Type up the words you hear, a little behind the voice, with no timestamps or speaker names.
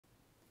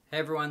Hey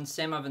everyone,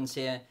 Sam Ovens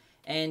here,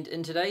 and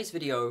in today's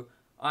video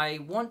I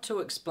want to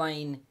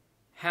explain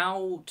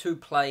how to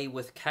play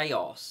with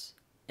chaos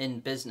in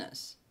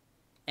business.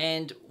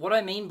 And what I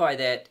mean by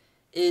that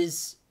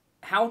is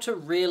how to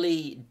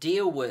really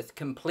deal with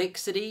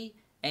complexity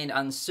and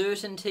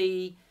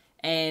uncertainty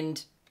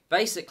and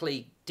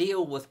basically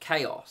deal with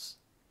chaos.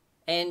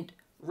 And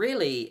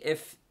really,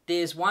 if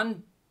there's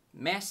one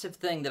massive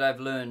thing that I've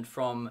learned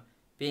from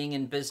being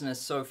in business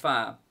so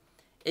far,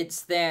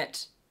 it's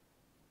that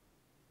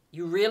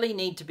you really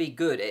need to be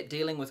good at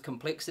dealing with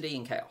complexity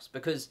and chaos,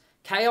 because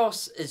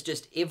chaos is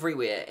just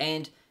everywhere,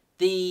 and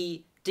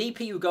the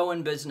deeper you go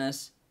in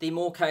business, the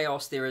more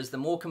chaos there is, the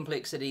more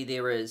complexity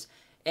there is,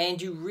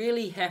 and you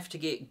really have to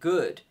get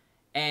good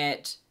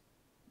at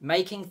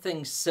making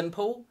things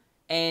simple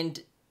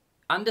and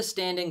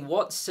understanding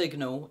what's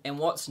signal and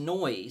what's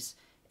noise,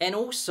 and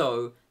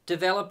also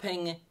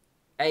developing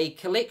a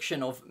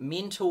collection of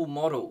mental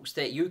models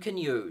that you can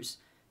use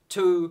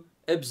to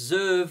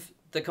observe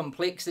the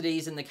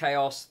complexities and the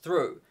chaos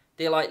through.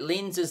 They're like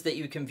lenses that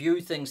you can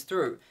view things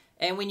through.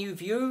 And when you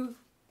view,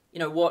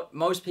 what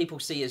most people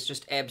see as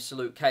just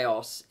absolute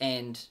chaos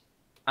and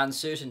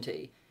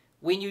uncertainty,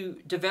 when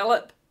you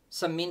develop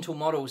some mental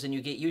models and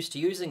you get used to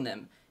using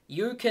them,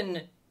 you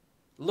can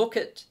look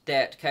at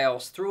that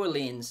chaos through a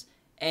lens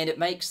and it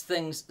makes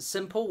things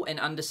simple and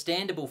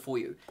understandable for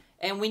you.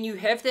 And when you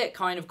have that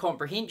kind of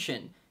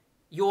comprehension,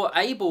 you're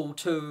able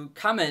to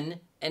come in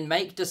and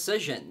make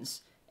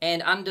decisions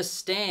and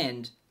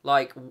understand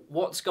like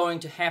what's going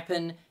to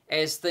happen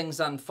as things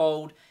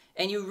unfold,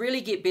 and you really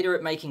get better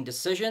at making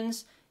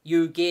decisions.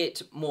 You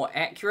get more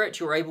accurate,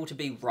 you're able to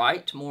be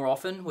right more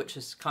often, which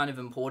is kind of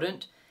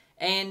important,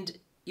 and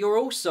you're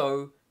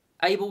also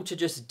able to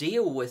just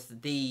deal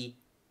with the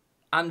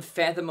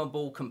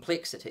unfathomable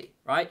complexity,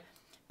 right?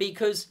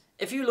 Because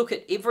if you look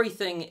at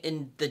everything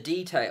in the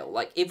detail,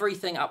 like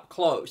everything up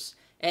close,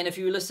 and if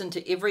you listen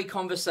to every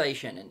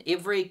conversation and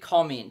every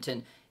comment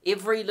and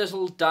every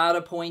little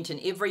data point and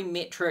every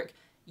metric,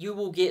 you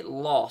will get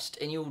lost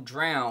and you'll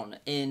drown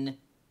in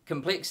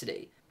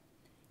complexity.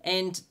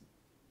 And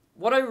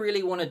what I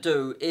really want to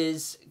do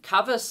is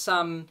cover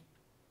some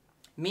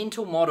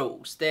mental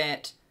models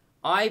that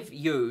I've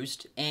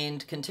used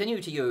and continue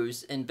to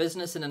use in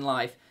business and in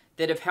life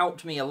that have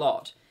helped me a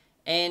lot.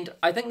 And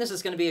I think this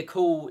is going to be a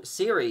cool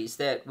series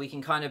that we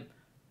can kind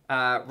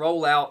of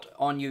roll out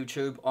on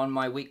YouTube on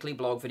my weekly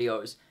blog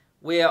videos,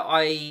 where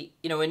I,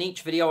 in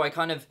each video I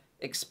kind of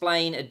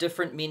explain a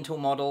different mental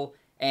model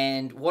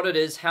and what it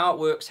is, how it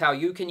works, how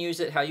you can use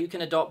it, how you can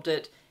adopt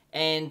it,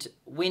 and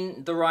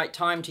when the right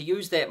time to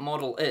use that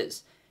model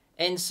is.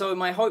 And so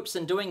my hopes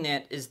in doing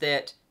that is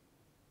that,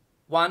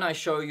 one, I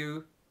show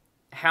you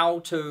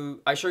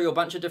a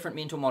bunch of different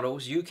mental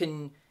models. You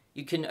can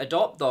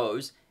adopt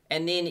those,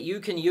 and then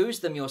you can use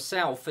them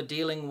yourself for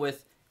dealing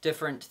with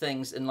different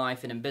things in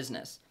life and in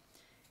business.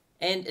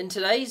 And in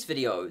today's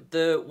video,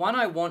 the one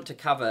I want to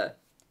cover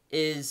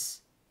is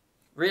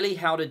really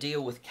how to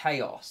deal with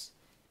chaos.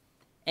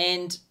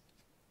 And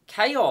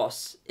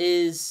chaos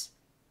it's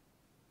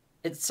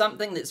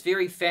something that's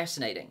very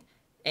fascinating.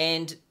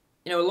 And,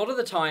 a lot of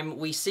the time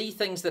we see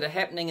things that are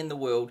happening in the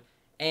world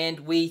and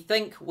we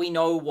think we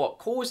know what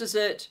causes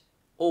it,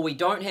 or we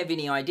don't have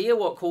any idea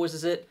what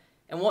causes it.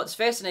 And what's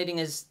fascinating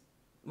is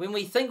when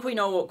we think we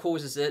know what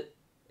causes it,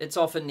 it's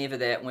often never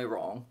that and we're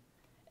wrong.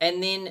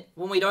 And then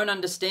when we don't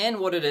understand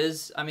what it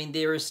is,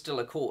 there is still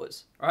a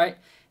cause, right?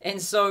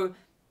 And so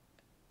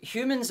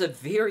humans are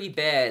very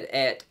bad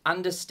at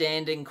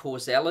understanding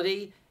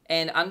causality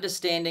and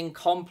understanding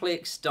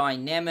complex,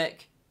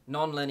 dynamic,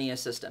 nonlinear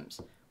systems,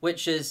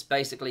 which is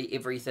basically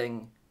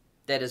everything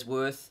that is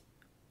worth,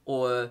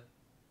 or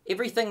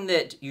everything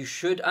that you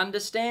should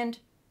understand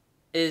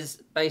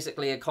is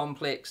basically a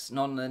complex,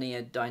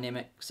 nonlinear,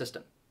 dynamic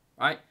system,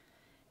 right?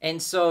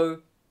 And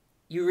so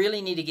you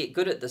really need to get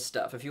good at this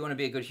stuff. If you want to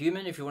be a good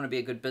human, if you want to be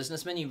a good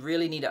businessman, you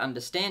really need to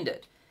understand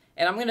it.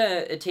 And I'm going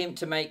to attempt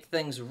to make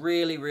things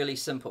really, really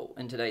simple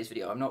in today's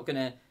video. I'm not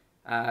going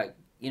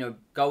to,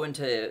 go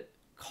into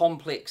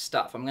complex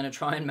stuff. I'm going to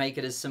try and make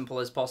it as simple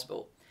as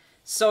possible.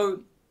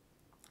 So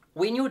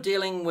when you're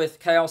dealing with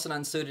chaos and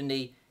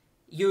uncertainty,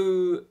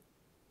 you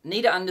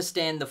need to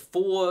understand the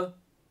 4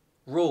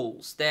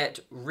 rules that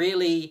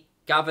really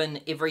govern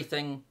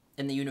everything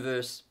in the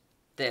universe,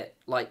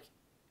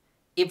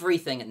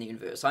 everything in the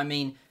universe.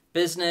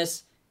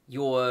 Business,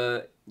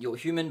 your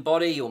human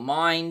body, your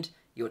mind,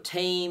 your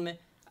team,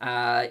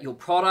 your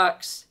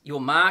products, your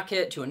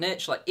market, your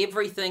niche,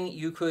 everything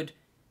you could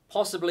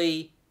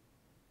possibly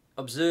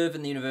observe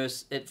in the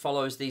universe, it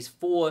follows these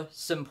 4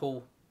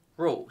 simple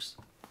rules.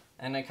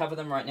 And I cover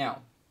them right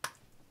now.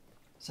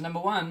 So number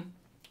 1,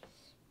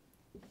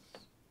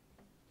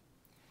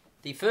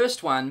 the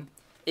first one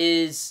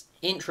is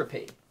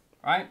entropy,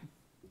 right?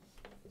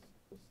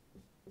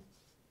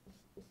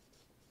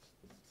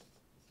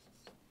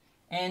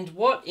 And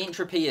what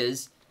entropy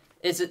is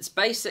it's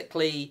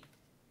basically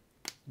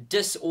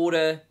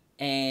disorder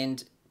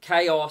and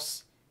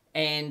chaos,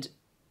 and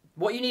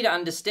what you need to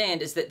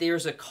understand is that there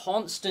is a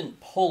constant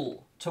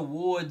pull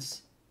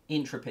towards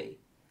entropy.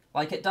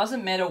 Like, it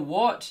doesn't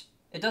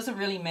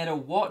really matter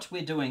what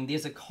we're doing,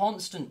 there's a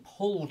constant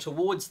pull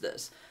towards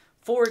this.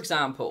 For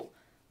example,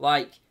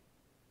 like,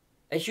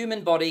 a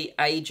human body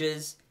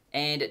ages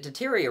and it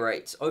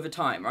deteriorates over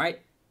time,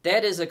 right?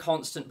 That is a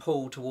constant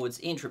pull towards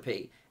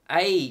entropy.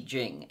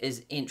 Aging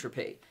is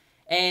entropy.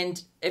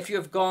 And if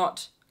you've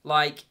got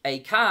like a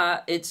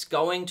car, it's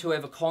going to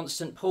have a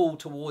constant pull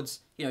towards,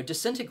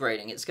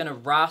 disintegrating. It's going to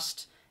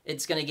rust,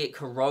 it's going to get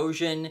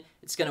corrosion,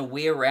 it's going to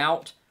wear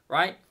out,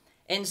 right?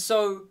 And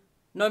so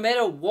no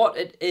matter what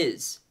it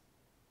is,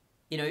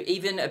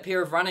 even a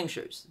pair of running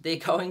shoes, they're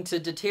going to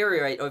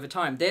deteriorate over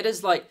time. That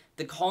is like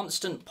the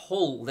constant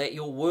pull that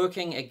you're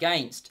working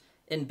against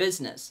in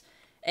business.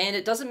 And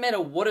it doesn't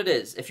matter what it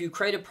is. If you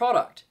create a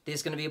product,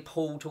 there's going to be a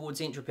pull towards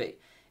entropy.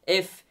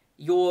 If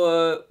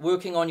you're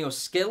working on your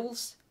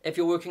skills, if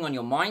you're working on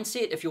your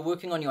mindset, if you're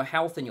working on your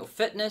health and your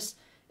fitness,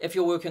 if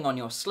you're working on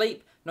your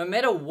sleep, no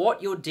matter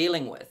what you're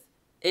dealing with,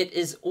 it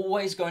is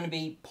always going to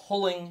be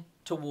pulling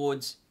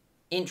towards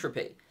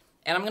entropy.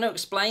 And I'm going to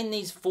explain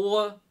these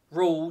 4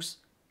 rules,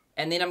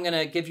 and then I'm going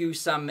to give you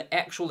some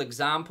actual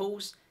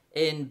examples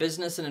in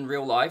business and in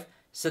real life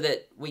so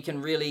that we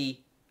can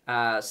really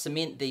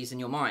cement these in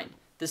your mind.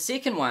 The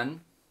second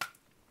one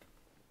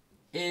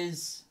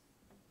is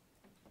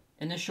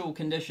initial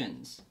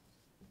conditions.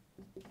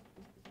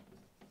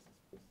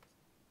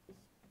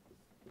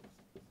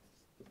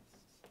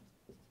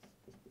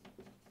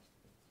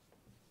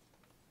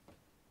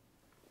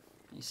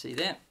 You see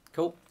that?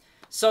 Cool.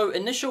 So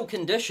initial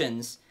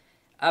conditions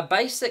are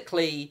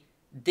basically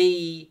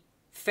the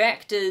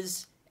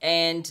factors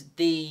and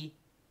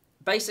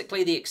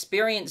basically the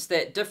experience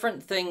that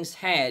different things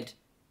had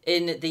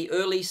in the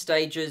early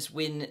stages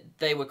when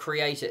they were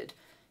created.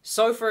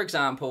 So for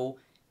example,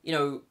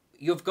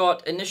 you've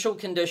got initial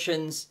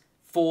conditions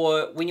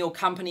for when your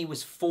company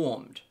was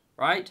formed,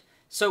 right?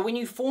 So when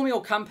you form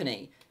your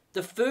company,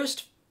 the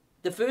first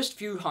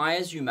few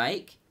hires you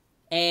make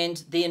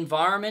and the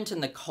environment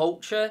and the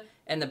culture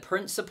and the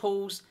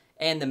principles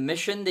and the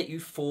mission that you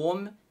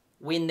form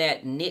when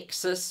that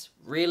nexus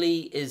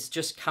really is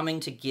just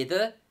coming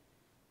together,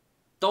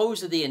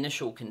 those are the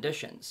initial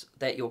conditions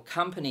that your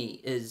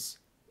company is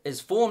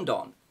formed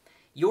on.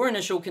 Your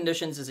initial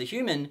conditions as a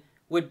human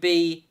would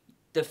be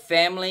the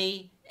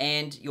family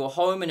and your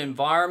home and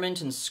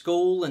environment and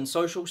school and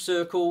social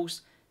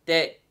circles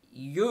that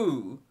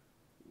you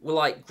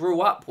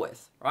grew up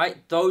with,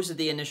 right? Those are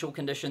the initial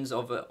conditions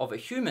of a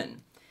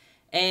human.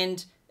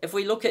 And if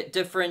we look at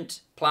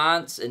different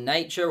plants in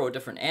nature or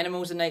different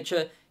animals in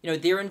nature,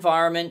 their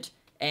environment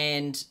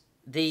and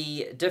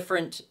the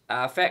different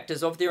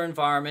factors of their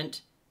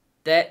environment,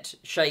 that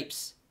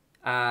shapes,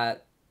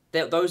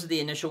 those are the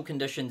initial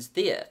conditions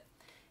there.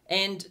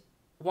 And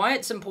why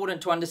it's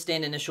important to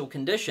understand initial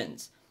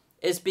conditions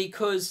is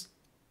because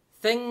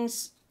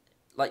things,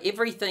 like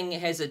everything,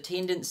 has a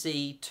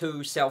tendency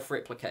to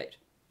self-replicate,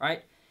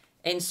 right?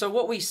 And so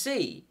what we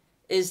see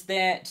is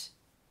that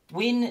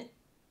when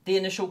the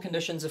initial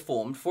conditions are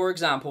formed, for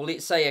example,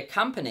 let's say a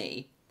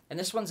company, and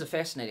this one's a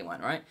fascinating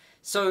one, right?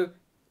 So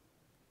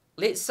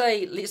let's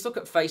look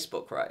at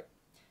Facebook, right?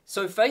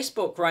 So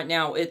Facebook right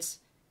now, it's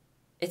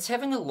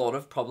having a lot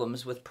of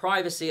problems with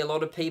privacy. A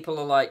lot of people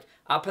are like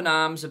up in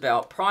arms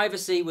about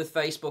privacy with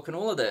Facebook and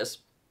all of this.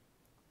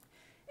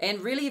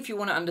 And really, if you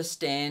want to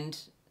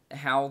understand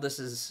how this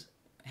has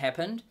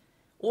happened,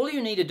 all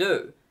you need to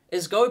do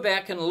is go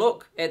back and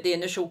look at the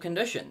initial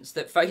conditions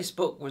that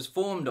Facebook was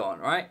formed on,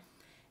 right?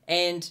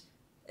 And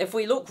if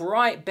we look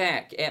right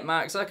back at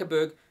Mark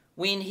Zuckerberg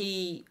when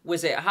he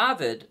was at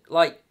Harvard,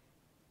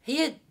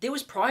 there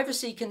was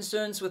privacy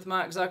concerns with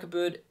Mark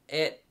Zuckerberg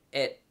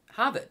at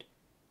Harvard.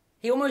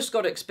 He almost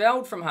got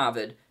expelled from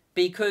Harvard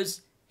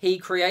because he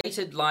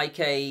created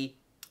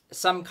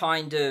some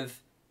kind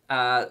of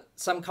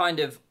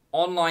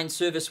online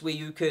service where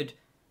you could,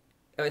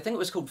 I think it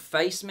was called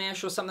Face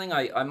Mash or something,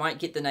 I might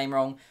get the name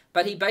wrong,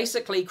 but he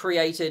basically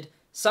created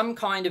some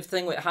kind of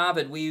thing at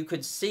Harvard where you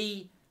could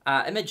see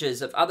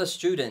images of other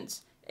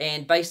students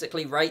and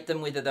basically rate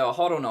them whether they were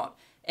hot or not.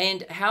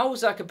 And how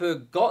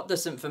Zuckerberg got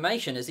this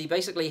information is he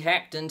basically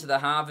hacked into the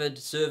Harvard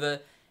server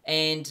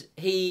and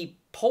he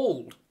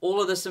pulled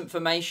all of this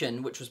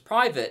information, which was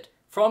private,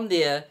 from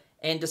there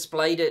and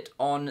displayed it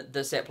on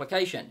this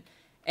application.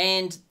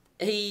 And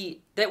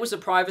that was a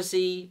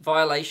privacy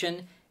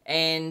violation,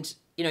 and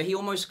he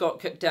almost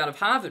got kicked out of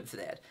Harvard for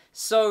that.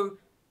 So,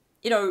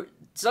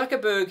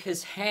 Zuckerberg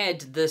has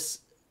had this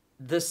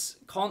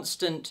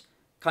constant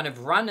kind of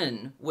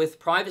run-in with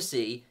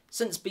privacy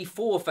since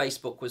before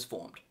Facebook was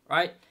formed,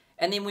 right?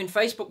 And then when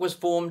Facebook was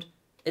formed,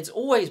 it's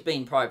always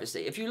been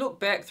privacy. If you look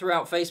back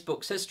throughout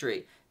Facebook's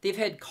history, they've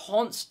had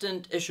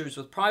constant issues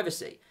with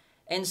privacy.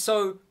 And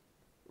so,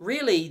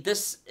 really,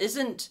 this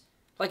isn't,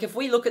 if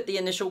we look at the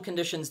initial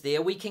conditions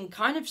there, we can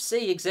kind of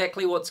see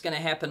exactly what's going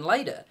to happen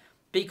later.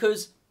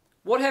 Because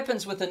what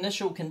happens with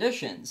initial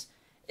conditions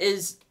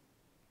is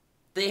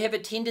they have a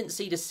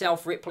tendency to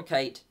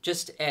self-replicate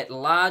just at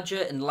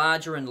larger and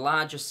larger and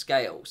larger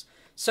scales.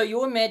 So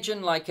you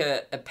imagine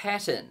a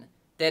pattern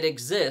that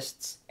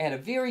exists at a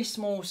very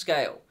small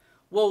scale.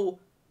 Well,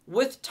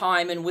 with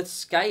time and with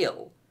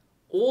scale,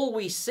 all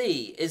we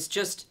see is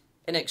just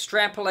an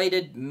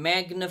extrapolated,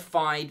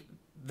 magnified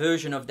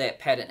version of that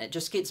pattern. It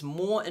just gets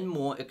more and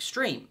more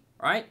extreme,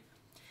 right?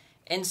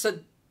 And so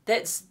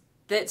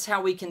that's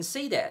how we can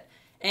see that.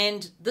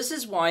 And this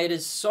is why it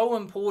is so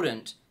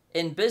important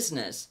in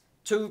business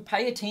to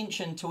pay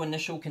attention to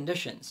initial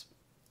conditions.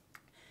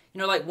 You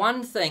know, like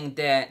one thing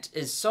that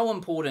is so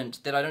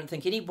important that I don't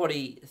think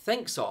anybody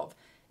thinks of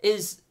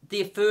is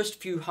their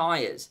first few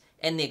hires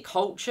and their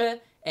culture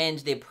and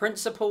their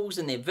principles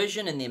and their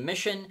vision and their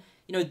mission.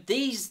 You know,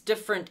 these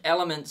different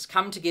elements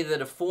come together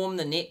to form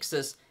the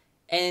nexus,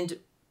 and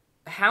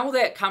how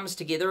that comes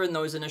together in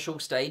those initial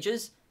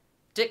stages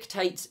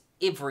dictates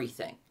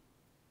everything.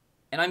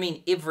 And I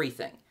mean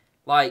everything.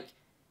 Like,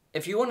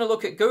 if you want to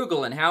look at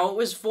Google and how it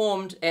was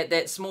formed at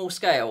that small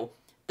scale,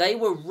 they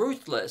were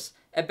ruthless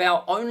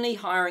about only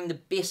hiring the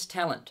best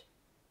talent.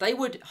 They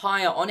would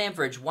hire on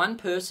average one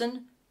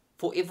person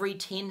for every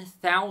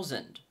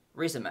 10,000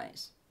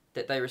 resumes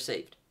that they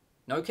received.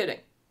 No kidding.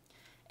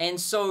 And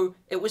so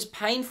it was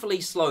painfully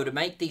slow to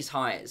make these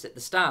hires at the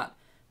start.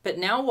 But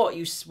now what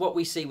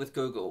we see with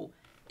Google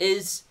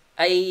is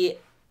a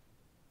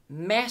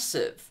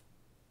massive,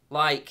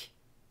 like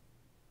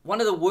one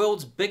of the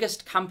world's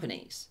biggest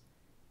companies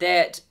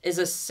that is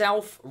a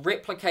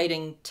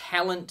self-replicating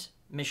talent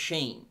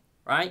machine,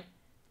 right?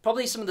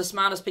 Probably some of the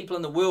smartest people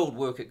in the world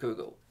work at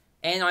Google.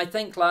 And I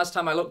think last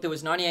time I looked, there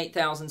was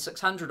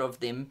 98,600 of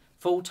them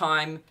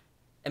full-time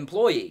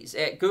employees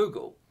at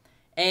Google.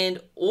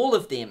 And all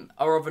of them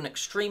are of an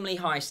extremely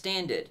high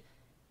standard.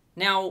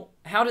 Now,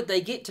 how did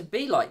they get to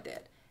be like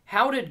that?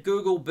 How did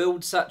Google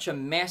build such a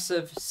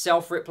massive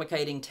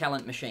self-replicating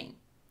talent machine?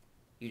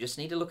 You just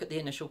need to look at the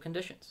initial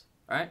conditions,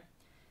 right?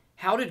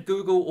 How did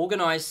Google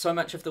organize so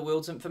much of the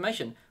world's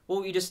information?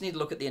 Well, you just need to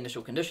look at the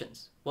initial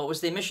conditions. What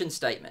was their mission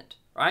statement,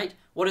 right?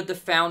 What did the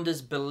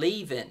founders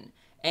believe in?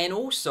 And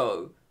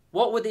also,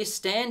 what were their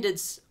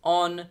standards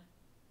on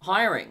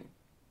hiring?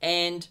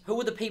 And who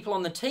were the people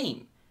on the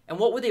team? And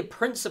what were their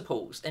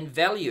principles and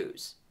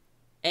values?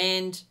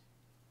 And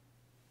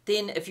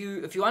then if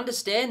you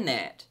understand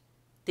that,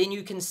 then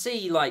you can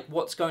see like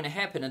what's going to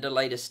happen at a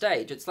later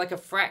stage. It's like a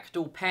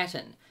fractal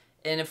pattern.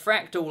 And a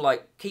fractal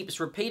like keeps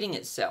repeating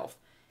itself.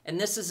 And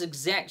this is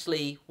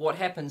exactly what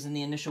happens in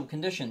the initial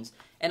conditions.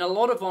 And a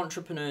lot of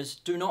entrepreneurs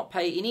do not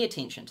pay any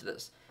attention to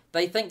this.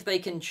 They think they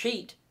can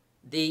cheat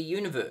the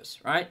universe,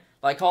 right?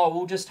 Like, oh,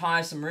 we'll just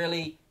hire some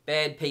really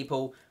bad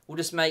people. We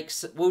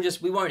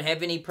won't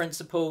have any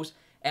principles,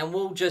 and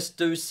we'll just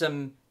do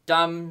some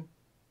dumb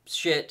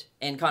shit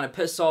and kind of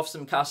piss off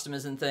some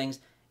customers and things.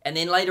 And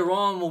then later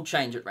on, we'll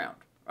change it round,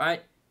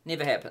 right?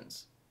 Never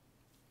happens.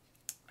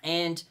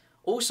 And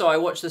also, I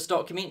watched this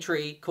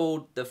documentary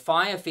called The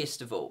Fire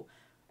Festival.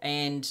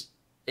 And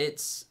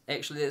it's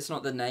actually, that's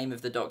not the name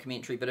of the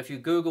documentary, but if you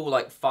Google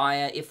like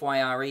Fire,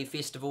 F-Y-R-E,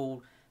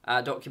 Festival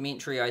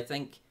documentary, I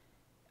think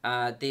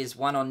there's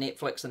one on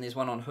Netflix and there's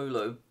one on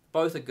Hulu.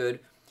 Both are good.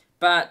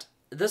 But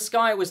this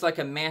guy was like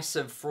a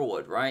massive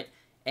fraud, right?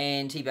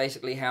 And he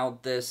basically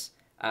held this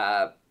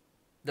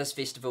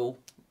festival,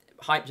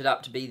 hyped it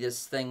up to be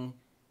this thing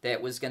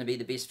that was going to be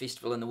the best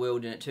festival in the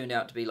world, and it turned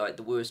out to be like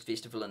the worst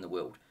festival in the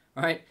world,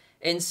 right?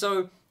 And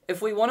so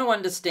if we want to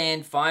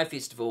understand Fire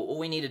Festival, all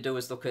we need to do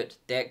is look at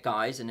that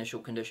guy's initial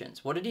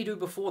conditions. What did he do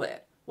before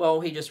that? Well,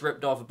 he just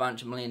ripped off a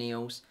bunch of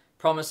millennials,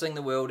 promising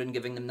the world and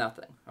giving them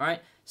nothing, all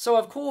right? So,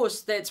 of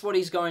course, that's what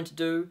he's going to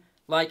do,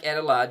 like, at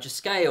a larger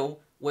scale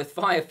with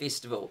Fire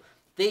Festival.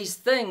 These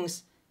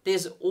things,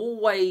 there's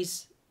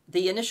always,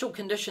 the initial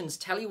conditions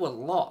tell you a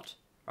lot,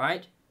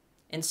 right?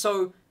 And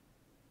so,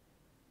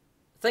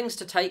 things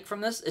to take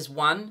from this is,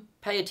 one,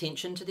 pay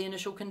attention to the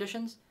initial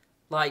conditions.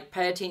 Like,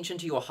 pay attention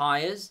to your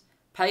hires.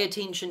 Pay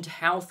attention to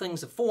how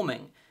things are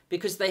forming,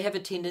 because they have a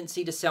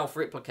tendency to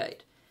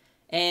self-replicate.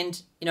 And,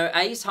 you know,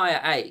 A's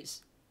hire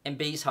A's, and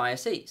B's hire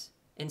C's,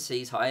 and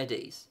C's hire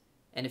D's.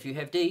 And if you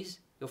have D's,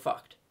 you're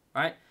fucked,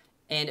 right?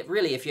 And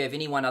really, if you have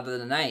anyone other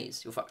than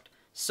A's, you're fucked.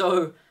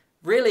 So,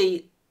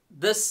 really,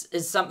 this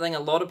is something a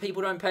lot of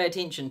people don't pay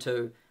attention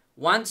to.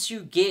 Once you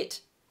get,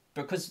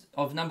 because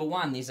of number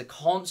one, there's a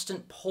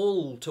constant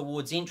pull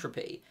towards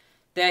entropy,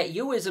 that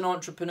you as an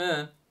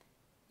entrepreneur,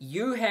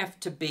 you have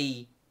to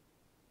be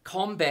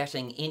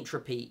combating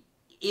entropy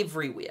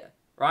everywhere,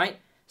 right?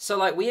 So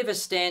like we have a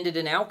standard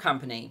in our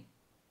company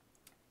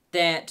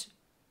that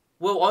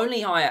we'll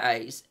only hire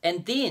A's,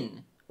 and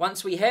then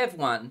once we have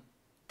one,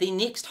 the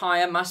next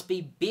hire must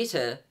be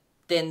better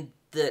than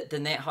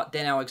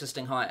our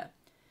existing hire.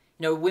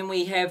 You know, when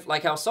we have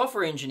like our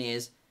software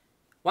engineers,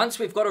 once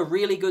we've got a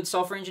really good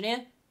software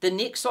engineer, the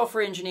next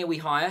software engineer we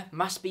hire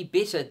must be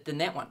better than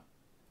that one.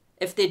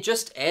 If they're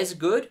just as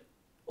good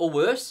or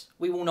worse,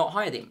 we will not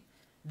hire them.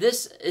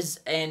 This is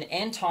an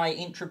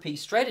anti-entropy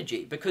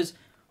strategy, because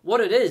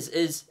what it is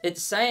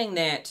it's saying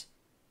that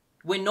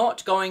we're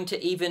not going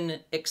to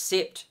even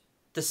accept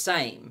the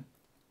same,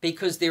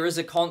 because there is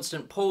a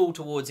constant pull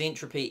towards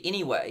entropy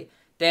anyway,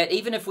 that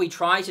even if we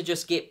try to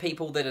just get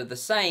people that are the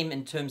same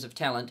in terms of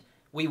talent,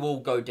 we will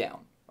go down,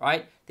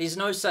 right? There's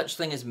no such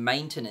thing as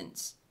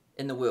maintenance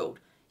in the world.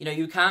 You know,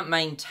 you can't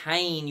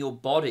maintain your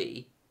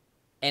body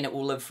and it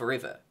will live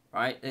forever,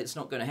 right? It's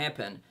not going to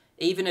happen.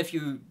 Even if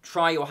you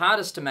try your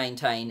hardest to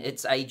maintain,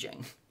 it's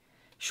aging.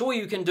 Sure,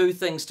 you can do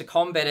things to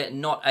combat it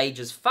and not age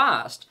as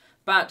fast,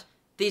 but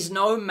there's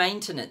no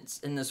maintenance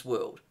in this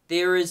world.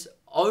 There is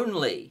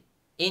only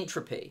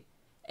entropy.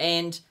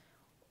 And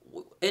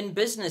in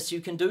business,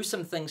 you can do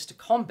some things to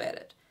combat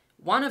it.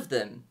 One of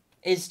them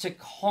is to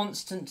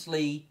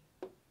constantly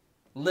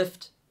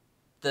lift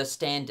the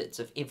standards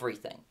of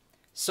everything.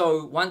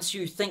 So once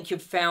you think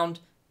you've found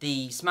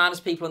the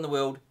smartest people in the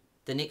world,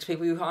 the next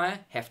people you hire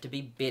have to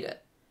be better.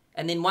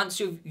 And then once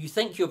you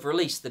think you've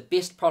released the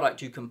best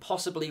product you can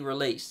possibly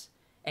release,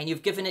 and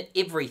you've given it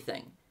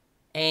everything,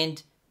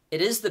 and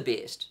it is the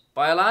best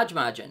by a large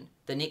margin,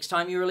 the next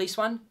time you release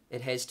one,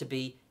 it has to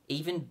be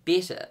even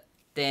better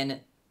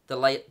than the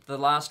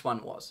last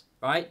one was,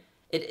 right?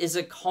 It is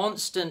a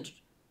constant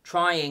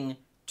trying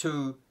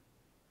to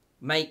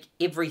make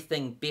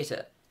everything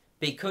better.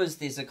 Because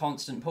there's a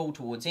constant pull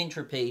towards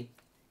entropy,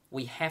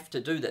 we have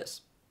to do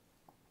this.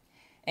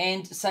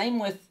 And same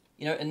with,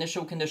 you know,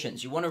 initial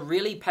conditions. You want to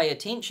really pay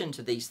attention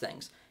to these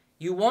things.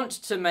 You want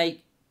to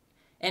make,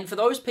 and for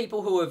those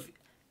people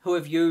who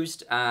have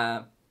used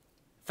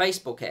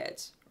Facebook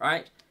ads,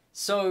 right?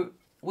 So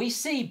we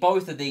see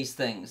both of these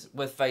things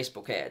with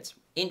Facebook ads.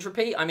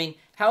 Entropy, I mean,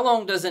 how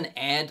long does an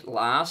ad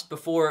last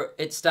before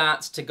it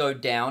starts to go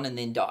down and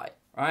then die,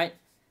 right?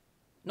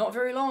 Not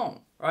very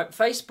long, right?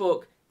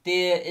 Facebook,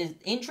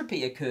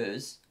 entropy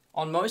occurs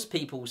on most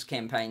people's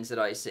campaigns that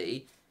I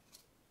see,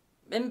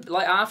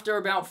 like after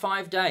about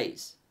 5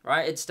 days,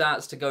 right? It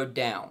starts to go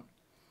down.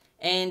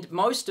 And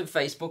most of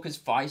Facebook is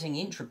fighting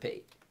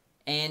entropy.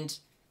 And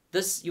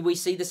we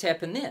see this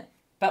happen there.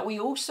 But we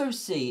also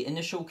see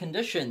initial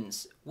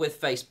conditions with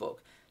Facebook.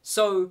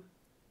 So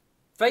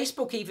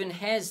Facebook even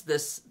has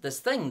this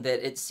thing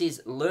that it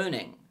says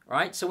learning,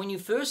 right? So when you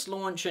first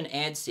launch an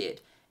ad set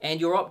and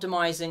you're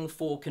optimizing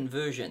for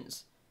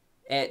conversions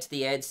at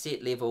the ad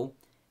set level,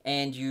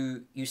 and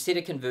you set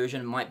a conversion,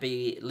 it might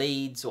be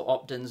leads or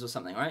opt-ins or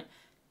something, right?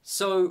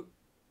 So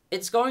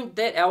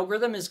that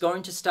algorithm is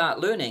going to start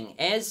learning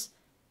as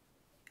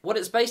what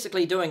it's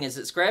basically doing is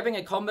it's grabbing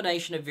a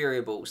combination of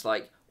variables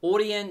like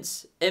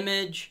audience,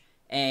 image,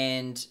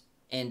 and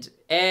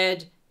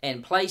ad,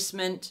 and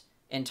placement,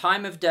 and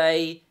time of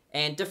day,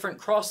 and different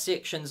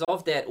cross-sections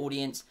of that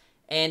audience,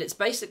 and it's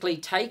basically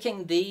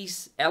taking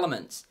these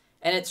elements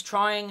and it's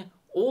trying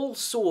all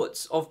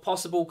sorts of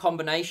possible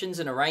combinations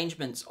and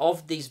arrangements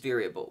of these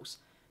variables,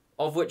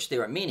 of which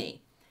there are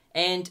many,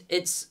 and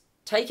it's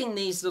taking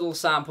these little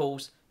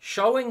samples,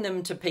 showing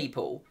them to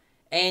people,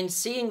 and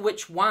seeing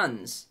which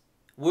ones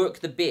work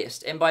the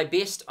best. And by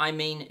best, I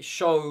mean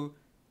show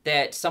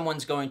that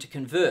someone's going to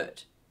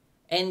convert.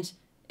 And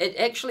it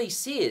actually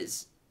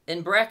says,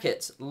 in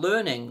brackets,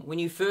 learning when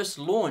you first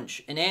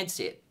launch an ad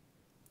set.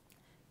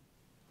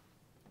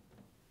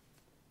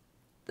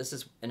 This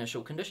is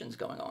initial conditions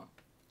going on.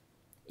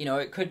 You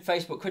know,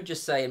 Facebook could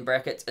just say in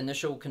brackets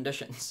initial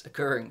conditions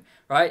occurring,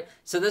 right?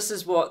 So this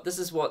is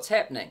what's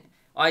happening.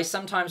 I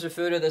sometimes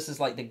refer to this as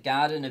like the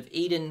Garden of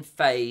Eden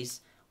phase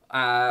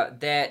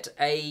that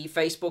a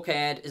Facebook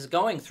ad is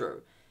going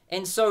through.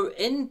 And so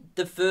in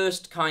the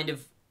first kind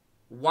of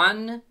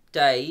 1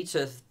 day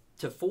to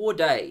 4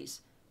 days,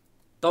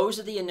 those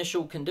are the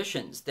initial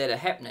conditions that are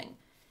happening.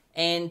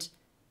 And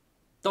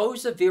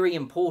those are very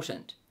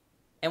important.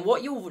 And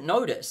what you'll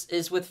notice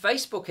is with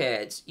Facebook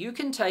ads, you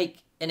can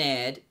take an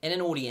ad in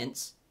an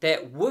audience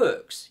that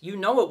works. You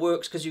know it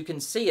works because you can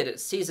see it. It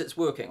says it's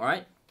working,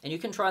 right? And you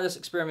can try this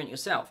experiment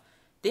yourself.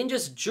 Then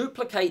just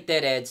duplicate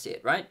that ad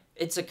set, right?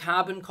 It's a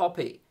carbon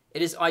copy.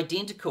 It is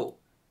identical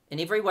in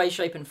every way,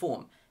 shape, and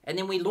form. And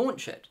then we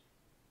launch it.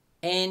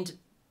 And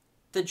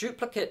the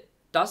duplicate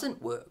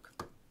doesn't work.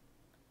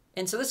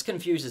 And so this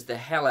confuses the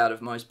hell out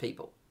of most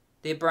people.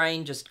 Their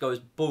brain just goes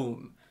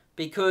boom.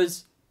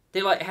 Because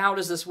they're like, how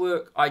does this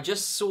work?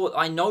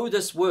 I know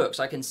this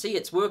works. I can see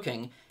it's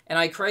working. And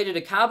I created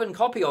a carbon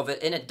copy of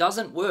it and it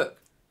doesn't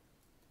work.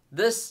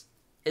 This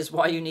is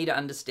why you need to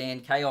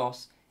understand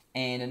chaos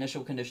and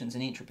initial conditions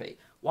and entropy.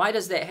 Why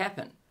does that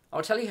happen?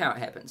 I'll tell you how it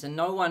happens. And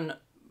no one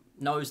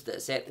knows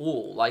this at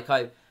all. Like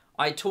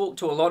I talk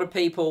to a lot of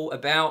people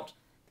about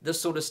this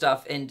sort of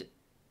stuff and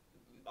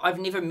I've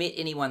never met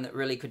anyone that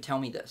really could tell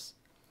me this.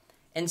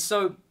 And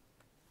so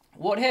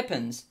what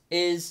happens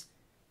is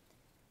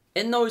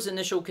in those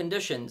initial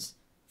conditions,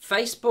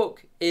 Facebook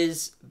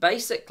is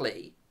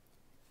basically,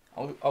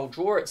 I'll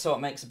draw it so it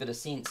makes a bit of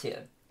sense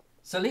here.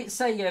 So let's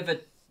say you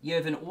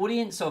have an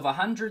audience of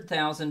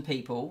 100,000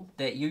 people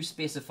that you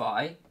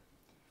specify,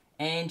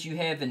 and you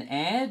have an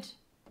ad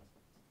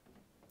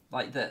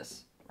like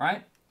this,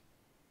 right?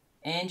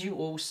 And you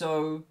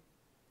also,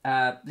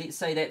 let's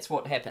say that's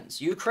what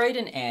happens. You create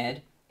an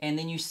ad, and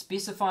then you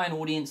specify an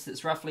audience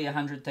that's roughly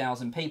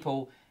 100,000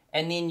 people,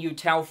 and then you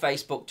tell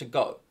Facebook to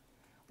go.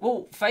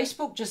 Well,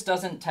 Facebook just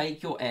doesn't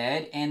take your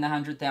ad and the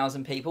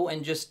 100,000 people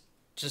and just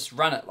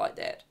run it like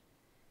that.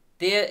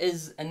 there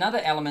is another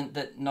element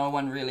that no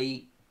one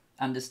really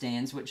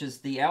understands, which is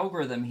the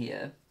algorithm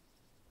here.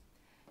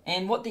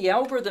 And what the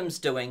algorithm's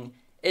doing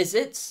is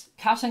it's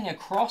cutting a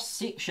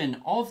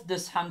cross-section of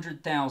this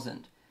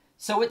 100,000.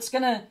 So it's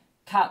going to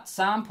cut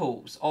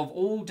samples of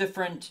all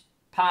different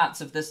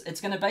parts of this.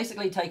 It's going to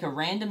basically take a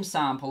random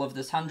sample of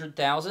this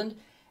 100,000,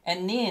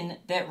 and then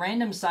that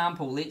random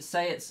sample, let's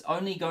say it's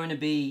only going to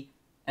be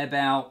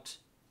about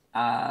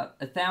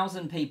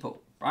 1,000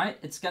 people, right?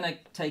 It's going to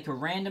take a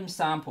random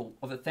sample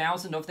of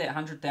 1,000 of that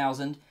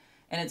 100,000,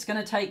 and it's going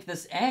to take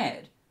this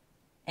ad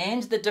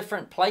and the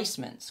different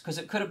placements, because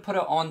it could have put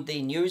it on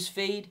the news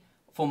feed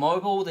for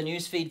mobile, the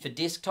news feed for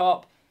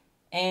desktop,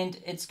 and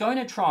it's going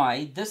to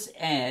try this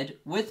ad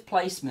with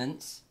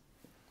placements,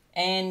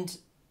 and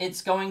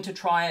it's going to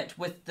try it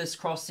with this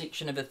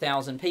cross-section of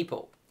 1,000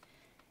 people.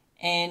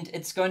 And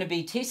it's going to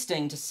be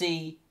testing to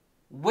see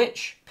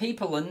which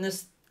people in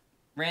this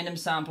random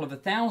sample of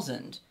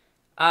 1,000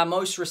 are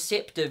most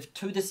receptive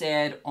to this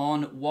ad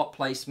on what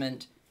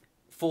placement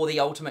for the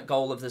ultimate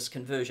goal of this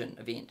conversion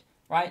event,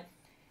 right?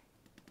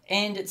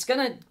 And it's going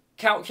to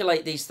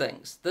calculate these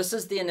things. This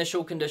is the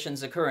initial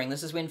conditions occurring.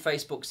 This is when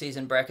Facebook says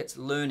in brackets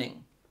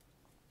learning.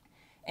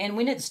 And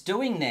when it's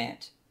doing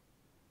that,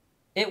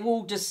 it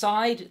will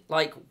decide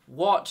like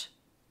what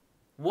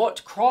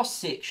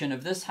cross-section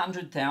of this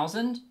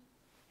 100,000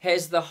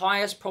 has the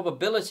highest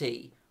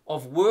probability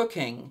of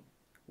working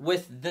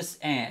with this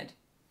ad.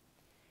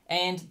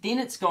 And then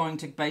it's going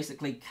to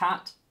basically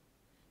cut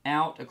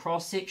out a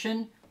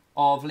cross-section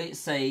of, let's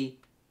say,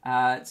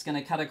 it's going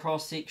to cut a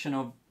cross-section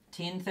of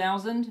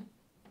 10,000,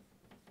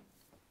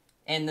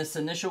 and this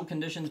initial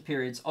conditions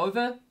period's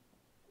over,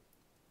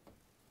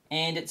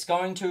 and it's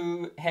going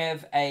to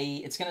have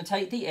it's going to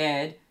take the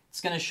ad, it's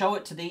going to show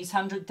it to these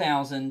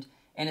 100,000,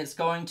 and it's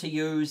going to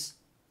use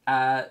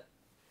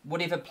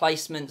whatever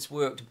placements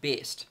worked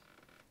best.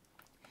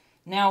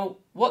 Now,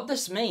 what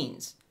this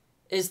means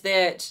is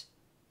that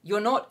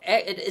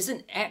it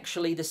isn't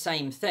actually the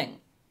same thing.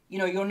 You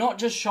know, you're not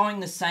just showing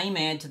the same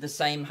ad to the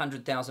same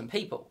 100,000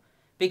 people.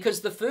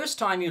 Because the first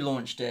time you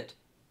launched it,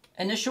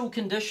 initial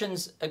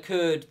conditions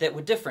occurred that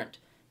were different.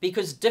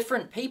 Because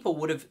different people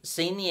would have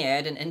seen the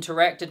ad and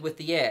interacted with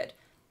the ad.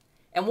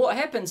 And what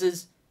happens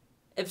is,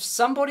 if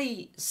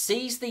somebody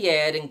sees the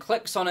ad and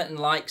clicks on it and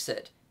likes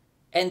it,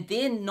 and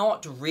they're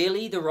not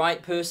really the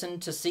right person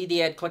to see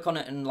the ad, click on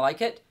it and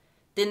like it,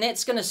 then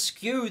that's going to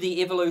skew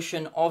the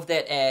evolution of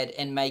that ad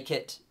and make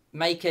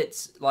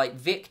its like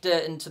vector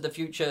into the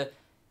future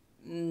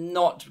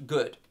not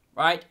good,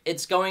 right?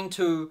 It's going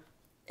to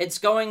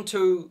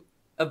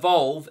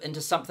evolve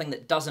into something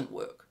that doesn't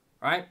work,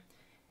 right?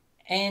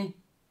 And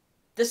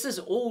this is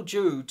all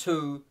due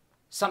to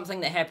something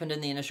that happened in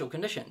the initial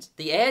conditions.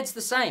 The ad's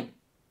the same,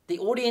 the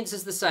audience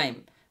is the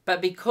same, but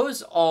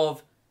because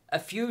of a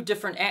few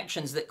different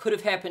actions that could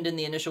have happened in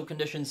the initial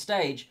conditions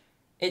stage,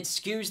 it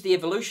skews the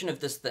evolution of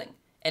this thing,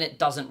 and it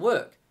doesn't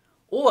work.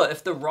 Or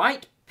if the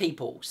right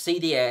people see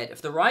the ad,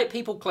 if the right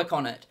people click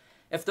on it,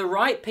 if the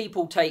right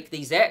people take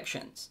these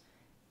actions,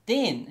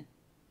 then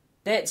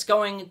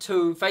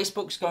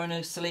Facebook's going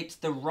to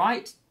select the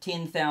right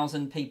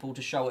 10,000 people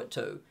to show it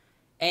to,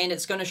 and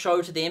it's going to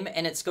show to them,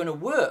 and it's going to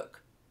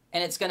work,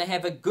 and it's going to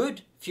have a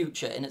good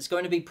future, and it's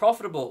going to be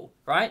profitable,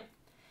 right?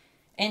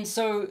 And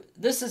so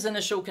this is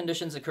initial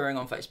conditions occurring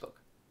on Facebook,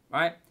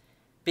 right?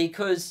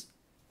 Because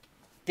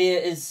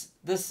this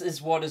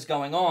is what is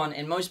going on,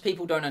 and most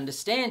people don't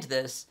understand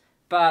this,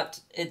 but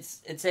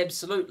it's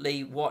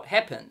absolutely what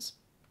happens.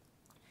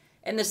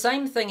 And the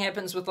same thing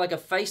happens with like a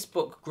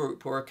Facebook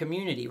group or a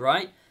community,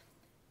 right?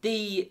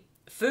 The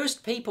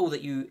first people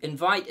that you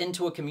invite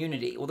into a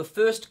community, or the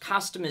first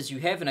customers you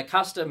have in a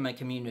customer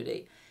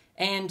community,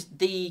 and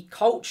the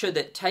culture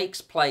that takes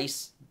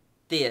place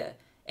there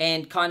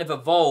and kind of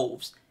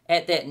evolves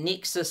at that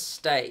nexus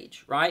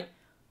stage, right?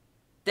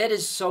 That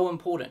is so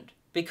important,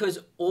 because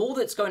all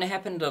that's going to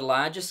happen at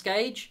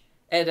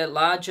a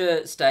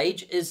larger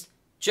stage is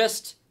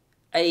just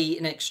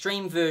an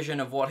extreme version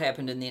of what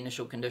happened in the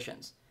initial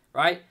conditions,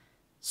 right?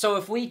 So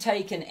if we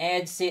take an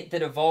ad set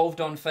that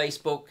evolved on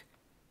Facebook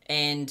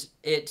and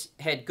it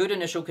had good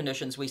initial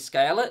conditions, we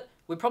scale it,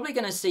 we're probably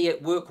going to see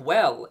it work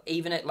well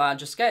even at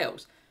larger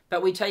scales.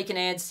 But we take an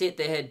ad set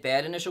that had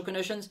bad initial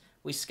conditions,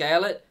 we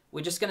scale it,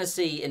 we're just going to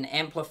see an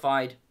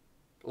amplified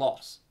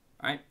loss,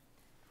 right?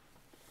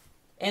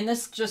 And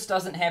this just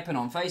doesn't happen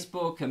on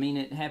Facebook. I mean,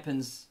 it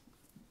happens,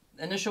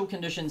 initial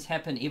conditions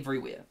happen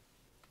everywhere.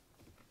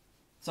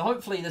 So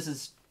hopefully this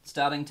is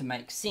starting to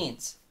make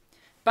sense.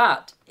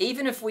 But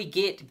even if we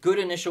get good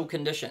initial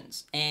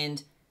conditions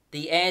and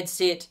the ad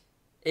set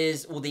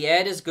is, or the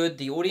ad is good,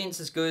 the audience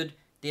is good,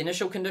 the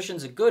initial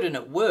conditions are good and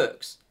it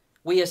works,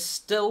 we are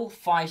still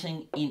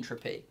fighting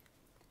entropy.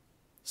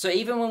 So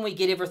even when we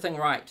get everything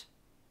right,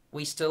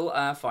 we still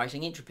are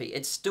fighting entropy.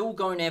 It's still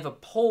going to have a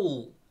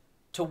pull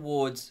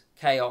towards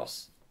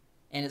chaos,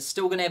 and it's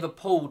still going to have a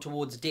pull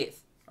towards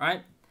death,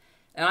 right?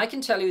 And I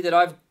can tell you that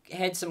I've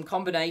had some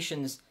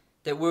combinations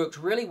that worked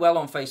really well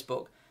on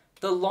Facebook.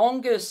 The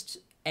longest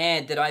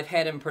ad that I've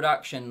had in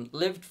production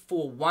lived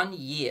for 1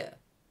 year,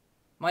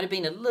 might have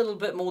been a little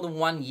bit more than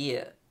 1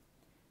 year.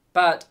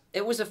 But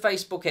it was a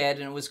Facebook ad,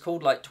 and it was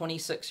called like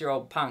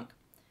 26-year-old punk.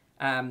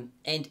 And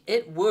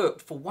it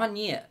worked for 1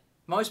 year.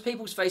 Most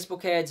people's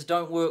Facebook ads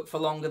don't work for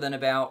longer than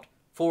about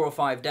 4 or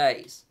 5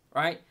 days,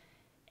 right?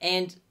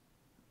 And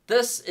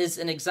this is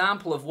an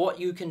example of what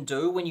you can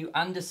do when you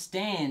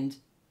understand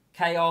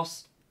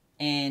chaos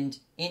and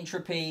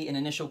entropy and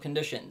initial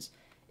conditions.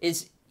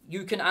 Is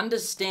you can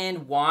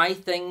understand why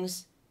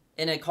things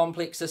in a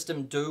complex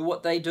system do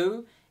what they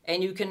do,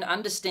 and you can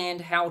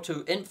understand how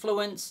to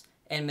influence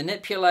and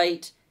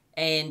manipulate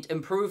and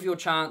improve your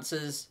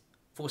chances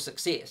for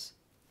success.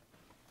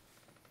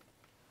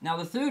 Now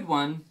the third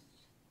one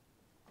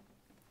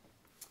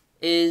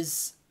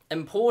is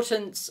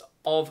importance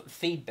of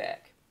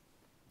feedback.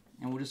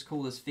 And we'll just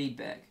call this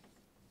feedback.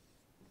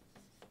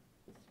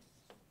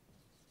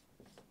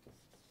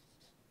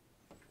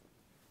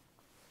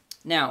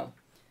 Now,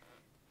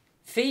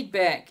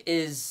 feedback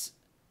is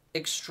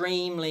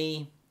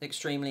extremely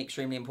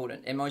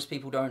important, and most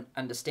people don't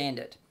understand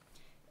it.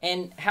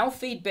 And how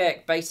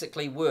feedback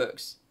basically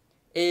works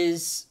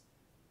is,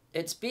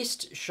 it's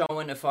best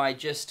shown if I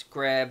just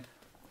grab,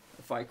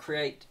 if I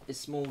create a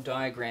small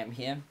diagram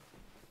here.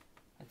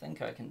 I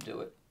think I can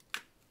do it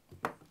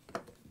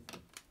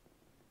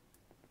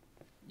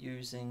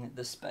using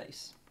the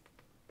space.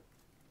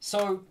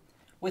 So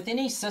with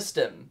any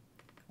system,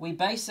 we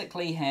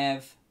basically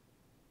have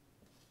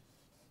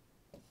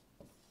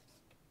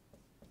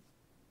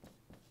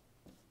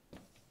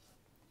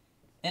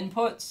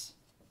inputs,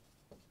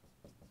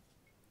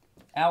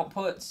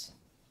 outputs,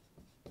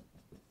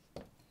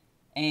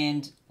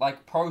 and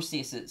like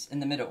processes in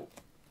the middle,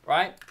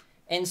 right?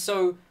 And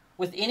so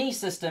with any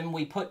system,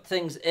 we put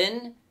things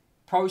in,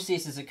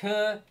 processes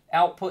occur,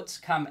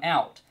 outputs come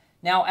out.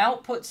 Now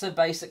outputs are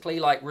basically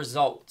like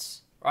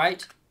results,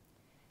 right?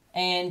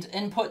 And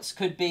inputs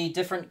could be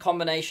different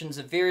combinations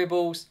of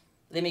variables.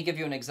 Let me give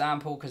you an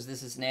example, because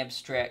this is an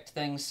abstract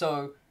thing.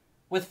 So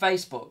with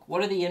Facebook,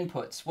 what are the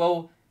inputs?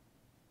 Well,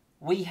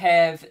 we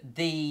have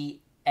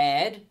the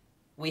ad,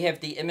 we have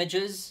the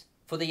images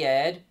for the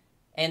ad,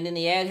 and then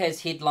the ad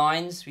has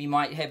headlines. We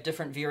might have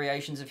different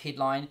variations of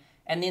headline,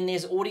 and then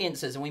there's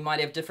audiences, and we might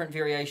have different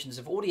variations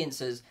of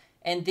audiences,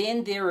 and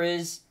then there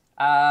is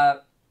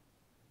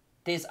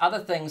there's other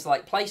things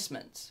like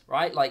placements,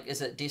 right? Like,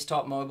 is it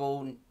desktop,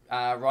 mobile,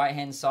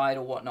 right-hand side,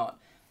 or whatnot?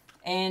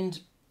 And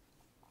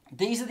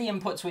these are the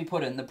inputs we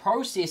put in. The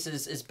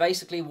processes is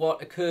basically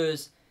what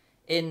occurs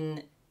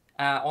in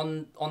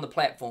on the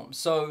platform.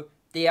 So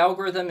the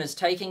algorithm is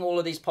taking all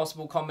of these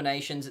possible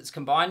combinations, it's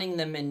combining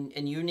them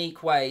in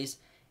unique ways,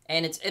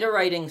 and it's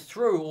iterating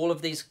through all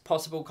of these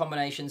possible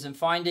combinations and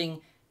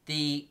finding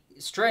the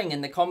string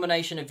and the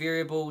combination of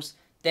variables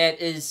that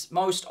is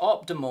most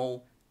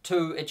optimal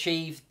to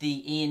achieve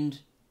the end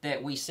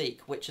that we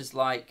seek, which is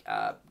like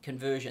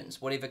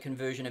conversions, whatever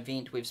conversion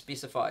event we've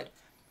specified.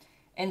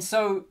 And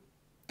so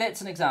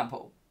that's an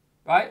example,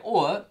 right?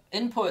 Or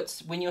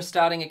inputs when you're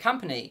starting a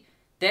company.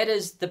 That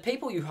is the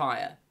people you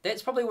hire.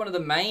 That's probably one of the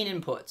main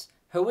inputs.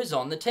 Who is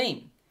on the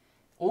team?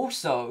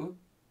 Also,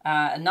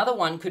 another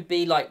one could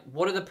be like,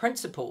 what are the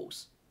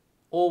principles?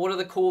 Or what are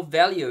the core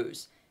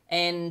values?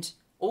 And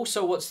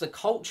also, what's the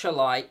culture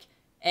like?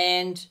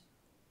 And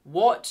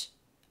what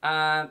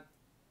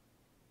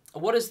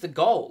is the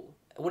goal?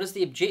 What is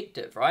the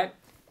objective, right?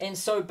 And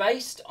so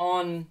based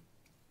on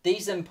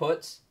these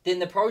inputs, then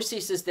the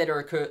processes that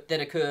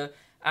occur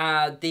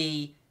are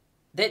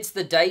that's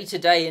the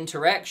day-to-day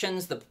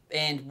interactions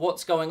and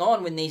what's going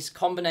on when these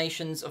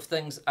combinations of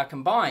things are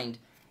combined.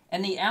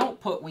 And the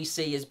output we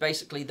see is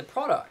basically the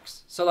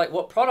products. So like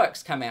what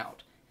products come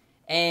out.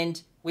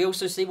 And we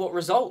also see what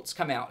results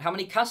come out. How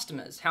many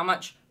customers, how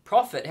much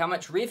profit, how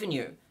much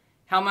revenue,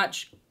 how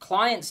much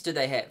clients do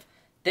they have.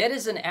 That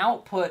is an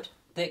output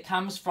that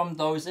comes from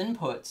those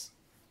inputs.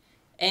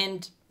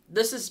 And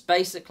this is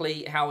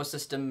basically how a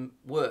system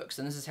works,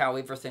 and this is how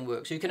everything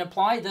works. You can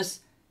apply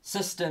this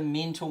system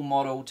mental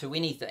model to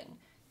anything.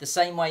 The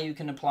same way you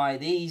can apply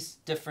these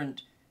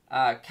different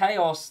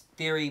chaos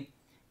theory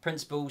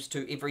principles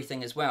to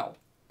everything as well.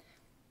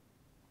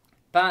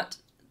 But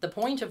the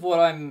point of what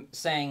I'm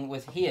saying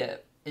with here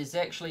is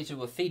actually to do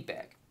with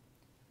feedback.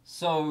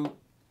 So,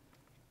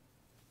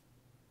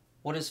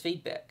 what is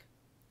feedback?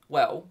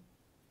 Well,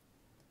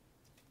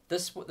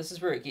 this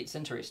is where it gets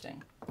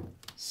interesting.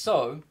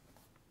 So,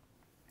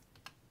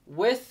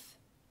 with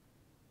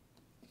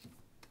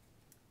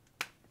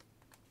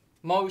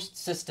most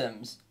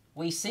systems,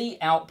 we see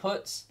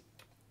outputs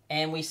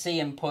and we see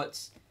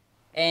inputs,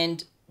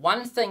 and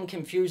one thing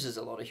confuses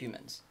a lot of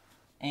humans,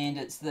 and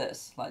it's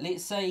this. Like,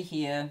 let's say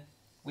here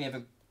we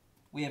have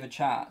a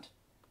chart,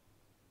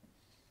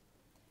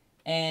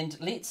 and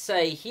let's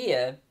say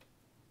here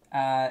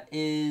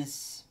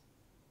let's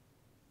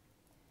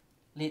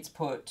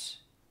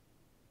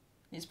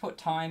put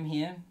time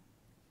here,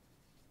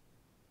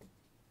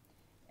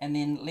 and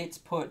then let's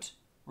put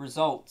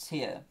results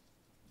here.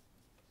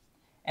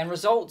 And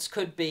results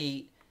could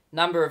be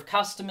number of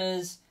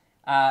customers,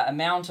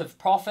 amount of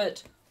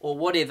profit, or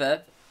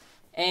whatever.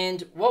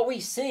 And what we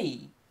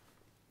see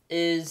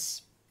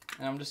is,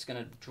 and I'm just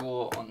going to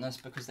draw on this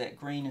because that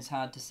green is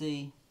hard to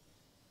see.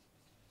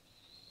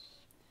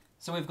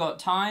 So we've got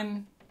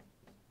time,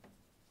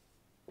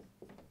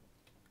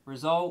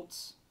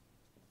 results,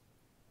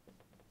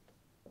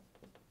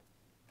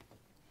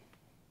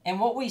 and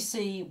what we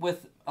see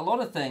with a lot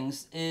of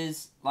things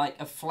is like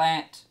a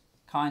flat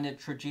kind of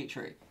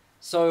trajectory.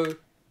 So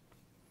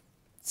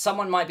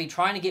someone might be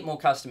trying to get more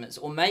customers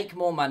or make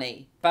more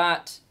money,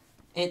 but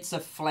it's a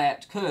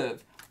flat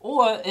curve.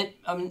 Or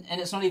and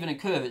it's not even a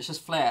curve, it's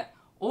just flat.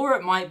 Or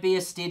it might be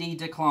a steady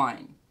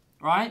decline,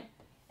 right?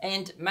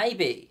 And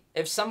maybe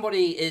if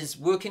somebody is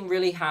working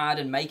really hard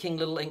and making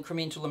little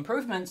incremental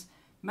improvements,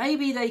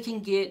 maybe they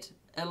can get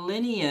a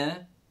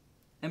linear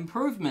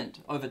improvement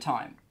over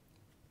time,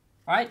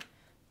 right?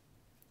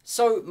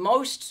 So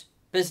most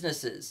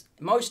businesses,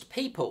 most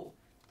people,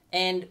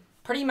 and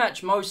pretty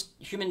much most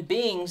human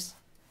beings,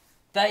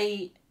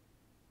 they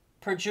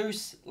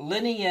produce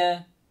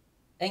linear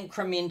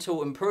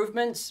incremental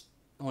improvements,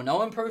 or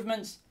no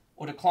improvements,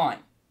 or decline.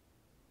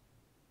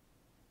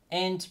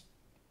 And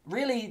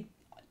really,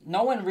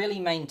 no one really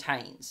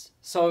maintains.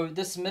 So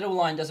this middle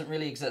line doesn't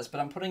really exist, but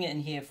I'm putting it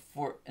in here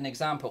for an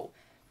example.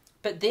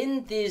 But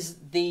then there's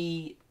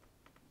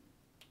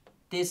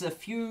a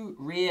few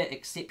rare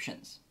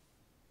exceptions.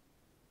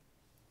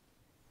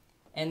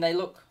 And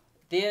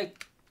their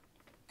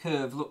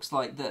curve looks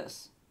like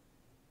this.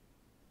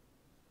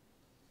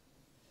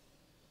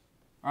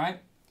 Right?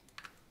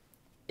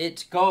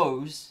 It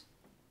goes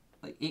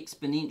like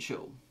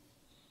exponential.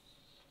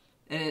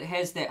 And it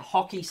has that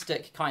hockey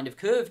stick kind of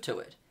curve to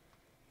it.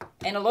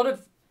 And a lot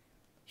of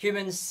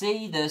humans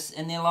see this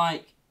and they're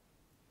like,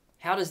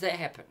 how does that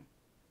happen?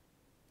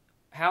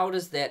 How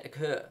does that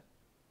occur?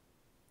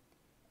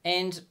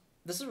 And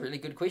this is a really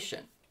good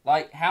question.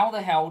 Like, how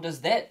the hell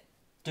does that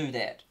do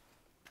that?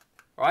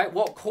 Right?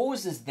 What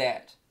causes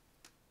that?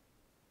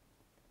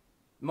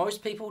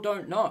 Most people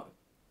don't know.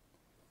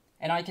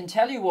 And I can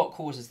tell you what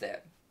causes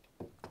that.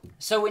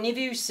 So whenever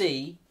you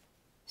see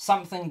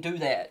something do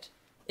that,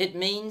 it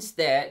means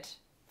that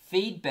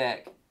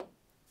feedback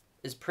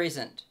is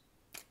present.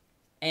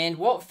 And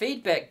what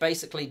feedback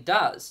basically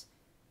does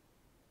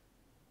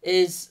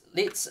is,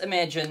 let's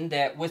imagine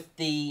that with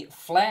the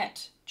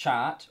flat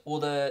chart, or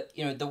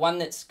the one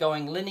that's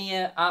going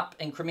linear up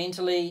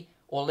incrementally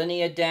or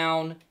linear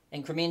down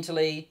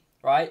incrementally,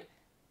 right?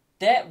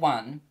 That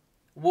one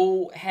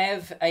will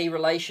have a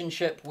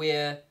relationship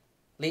where,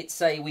 let's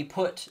say we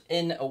put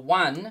in a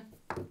 1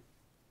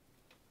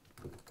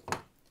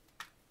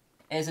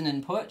 as an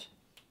input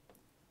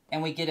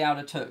and we get out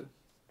a 2,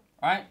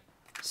 right?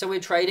 So we're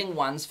trading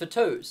 1s for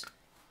 2s.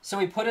 So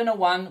we put in a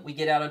 1, we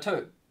get out a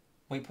 2.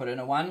 We put in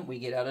a 1, we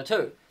get out a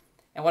 2.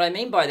 And what I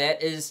mean by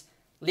that is,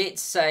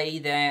 let's say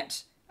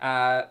that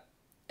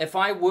if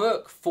I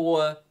work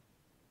for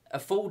a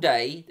full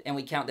day, and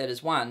we count that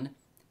as 1,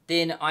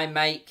 then I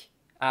make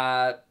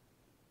 $200,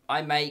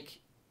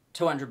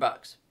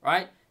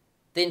 right?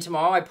 Then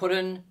tomorrow I put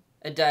in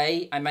a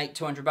day, I make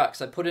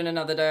 $200. I put in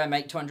another day, I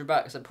make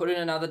 $200. I put in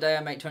another day,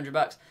 I make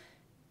 $200.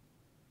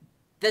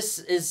 This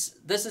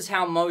is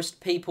how most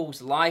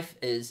people's life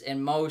is,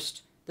 and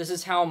this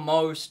is how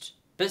most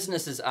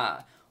businesses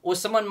are. Or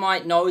someone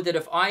might know that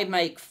if I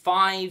make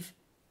 5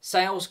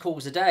 sales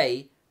calls a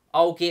day,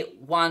 I'll get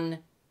 1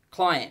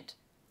 client,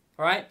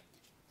 right?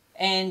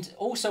 And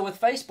also with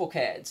Facebook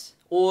ads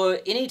or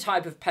any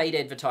type of paid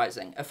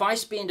advertising, if I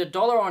spend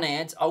 $1 on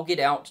ads, I'll get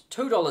out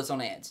 $2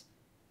 on ads.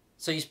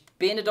 So you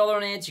spend $1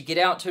 on ads, you get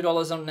out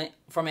 $2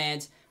 from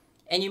ads,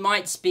 and you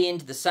might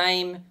spend the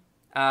same,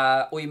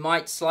 or you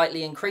might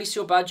slightly increase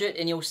your budget,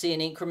 and you'll see an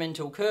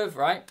incremental curve,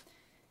 right?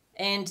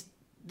 And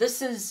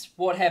this is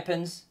what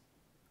happens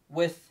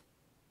with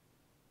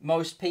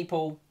most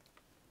people.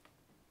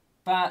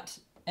 But,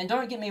 and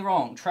don't get me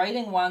wrong,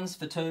 trading 1s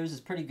for 2s is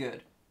pretty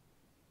good.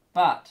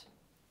 But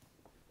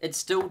it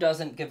still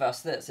doesn't give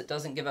us this. It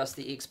doesn't give us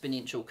the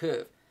exponential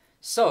curve.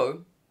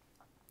 So,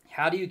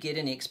 how do you get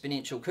an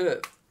exponential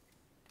curve?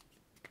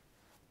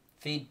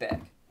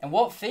 Feedback. And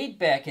what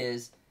feedback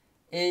is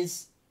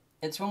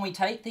it's when we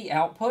take the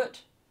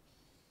output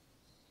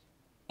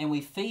and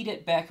we feed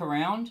it back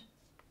around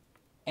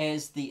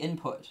as the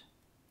input.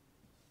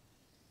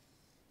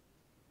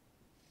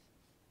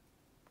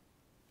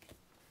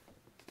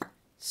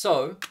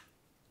 So,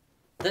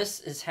 this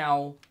is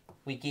how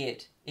we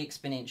get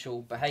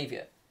exponential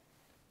behavior.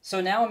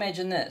 So now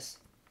imagine this.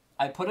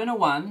 I put in a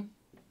 1,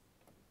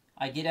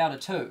 I get out a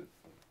 2.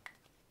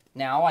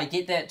 Now I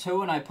get that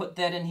 2 and I put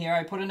that in here.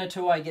 I put in a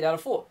 2, I get out a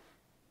 4.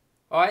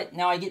 Alright,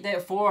 now I get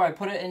that 4, I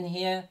put it in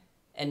here,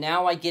 and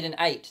now I get an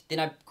 8. Then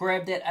I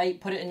grab that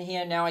 8, put it in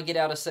here, now I get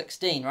out a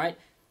 16, right?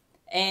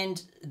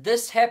 And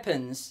this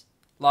happens,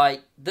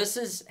 like, this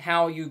is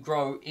how you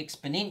grow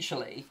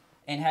exponentially,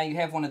 and how you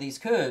have one of these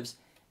curves,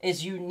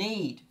 is you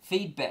need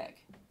feedback.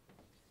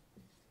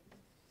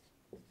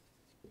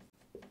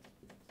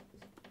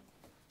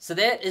 So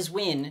that is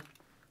when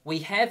we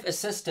have a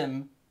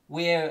system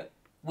where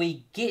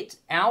we get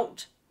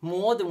out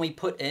more than we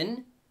put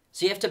in.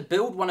 So you have to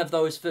build one of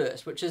those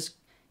first, which is,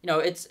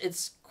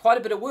 it's quite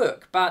a bit of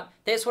work, but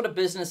that's what a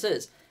business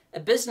is. A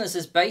business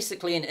is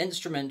basically an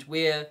instrument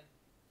where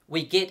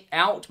we get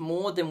out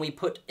more than we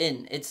put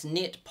in. It's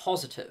net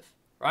positive,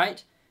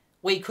 right?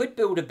 We could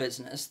build a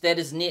business that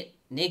is net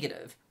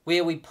negative,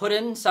 where we put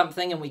in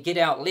something and we get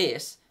out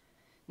less.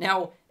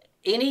 Now,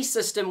 any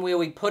system where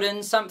we put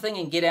in something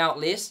and get out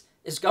less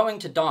is going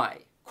to die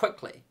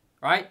quickly,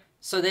 right?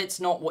 So that's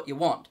not what you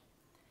want.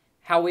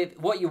 However,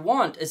 what you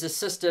want is a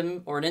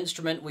system or an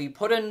instrument where you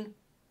put in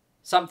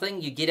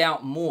something, you get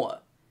out more.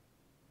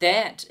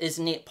 That is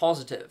net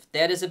positive.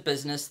 That is a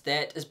business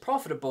that is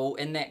profitable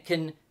and that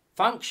can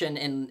function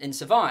and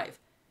survive.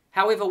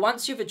 However,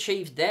 once you've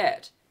achieved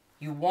that,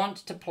 you want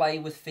to play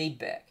with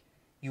feedback.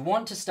 You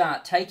want to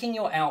start taking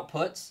your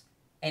outputs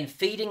and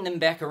feeding them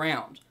back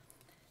around.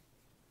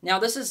 Now,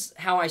 this is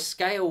how I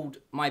scaled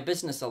my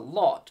business a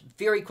lot,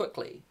 very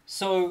quickly.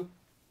 So,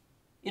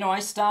 I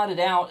started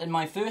out in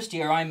my first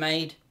year, I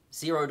made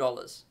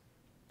 $0.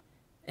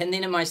 And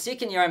then in my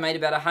second year, I made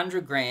about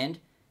 100 grand.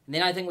 And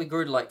then I think we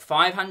grew to like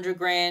 500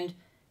 grand.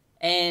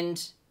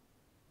 And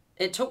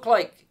it took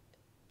like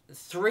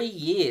 3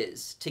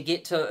 years to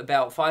get to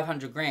about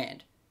 500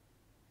 grand.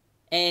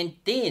 And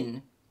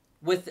then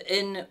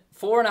within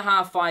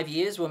 4.5, 5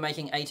 years, we're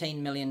making $18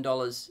 million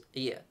a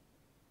year.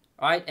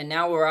 Right? And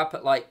now we're up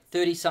at like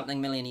 30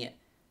 something million a year.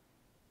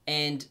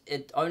 And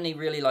it only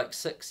really like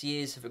 6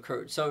 years have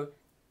accrued. So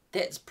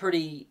that's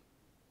pretty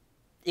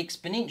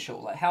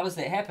exponential. Like, how does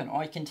that happen?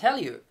 I can tell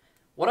you.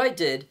 What I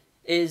did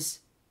is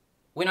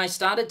when I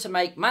started to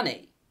make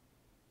money,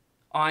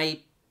 I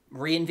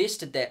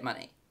reinvested that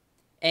money.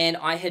 And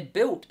I had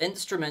built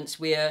instruments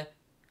where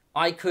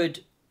I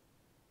could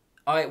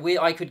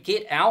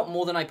get out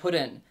more than I put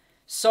in.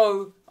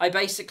 So I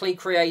basically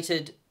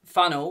created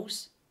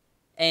funnels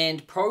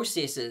and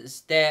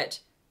processes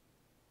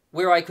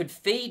where I could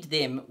feed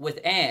them with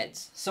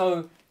ads.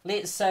 So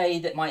let's say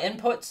that my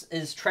inputs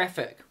is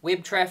traffic,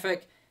 web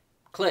traffic,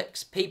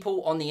 clicks,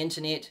 people on the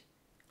internet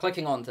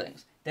clicking on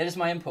things. That is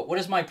my input. What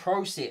is my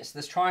process,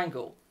 this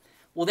triangle?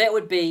 Well, that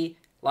would be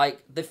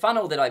like the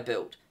funnel that I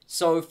built.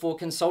 So for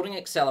Consulting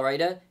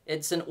Accelerator,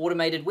 it's an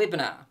automated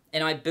webinar.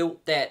 And I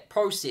built that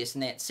process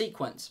and that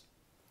sequence.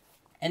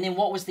 And then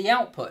what was the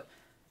output?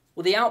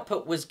 Well, the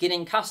output was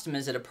getting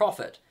customers at a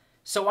profit.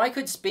 So I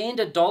could spend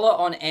 $1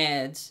 on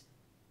ads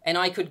and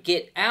I could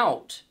get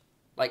out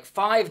like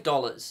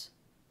 $5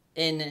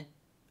 in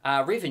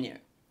revenue.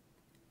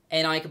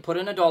 And I could put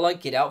in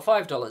 $1, get out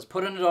 $5.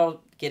 Put in $1,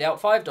 get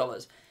out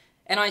 $5.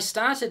 And I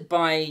started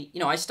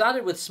I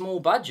started with small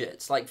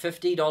budgets, like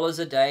 $50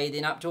 a day,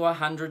 then up to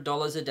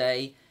 $100 a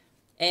day.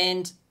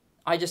 And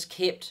I just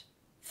kept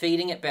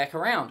feeding it back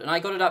around. And I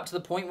got it up to the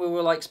point where we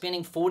were like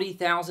spending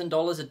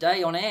 $40,000 a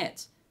day on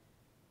ads.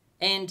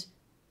 And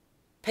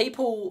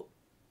people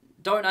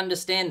don't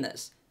understand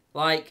this.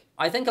 Like,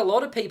 I think a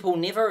lot of people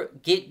never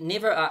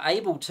are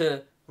able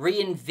to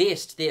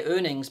reinvest their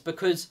earnings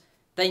because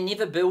they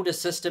never build a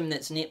system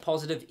that's net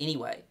positive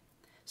anyway.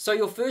 So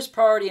your first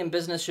priority in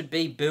business should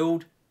be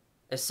build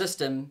a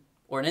system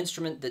or an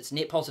instrument that's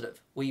net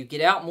positive, where you get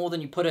out more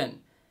than you put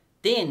in.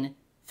 Then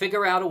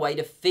figure out a way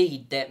to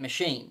feed that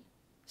machine.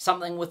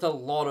 Something with a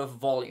lot of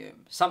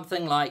volume.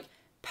 Something like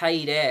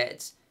paid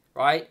ads,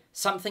 right?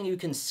 Something you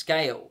can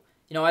scale.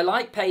 I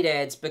like paid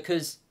ads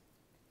because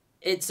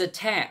it's a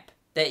tap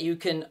that you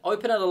can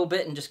open a little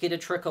bit and just get a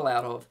trickle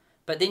out of.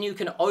 But then you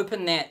can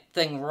open that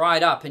thing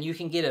right up and you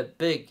can get a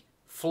big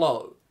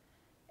flow.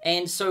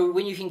 And so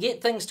when you can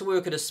get things to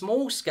work at a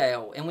small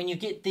scale, and when you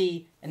get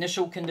the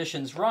initial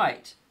conditions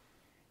right,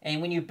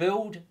 and when you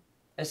build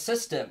a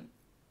system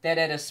that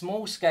at a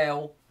small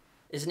scale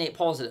is net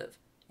positive,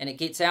 and it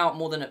gets out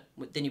more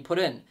than you put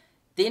in,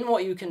 then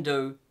what you can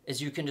do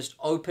is you can just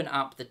open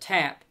up the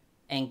tap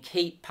and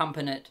keep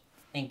pumping it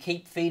and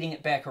keep feeding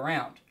it back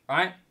around,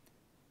 right?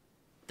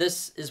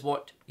 This is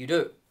what you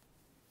do.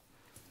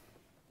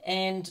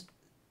 And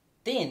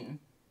then,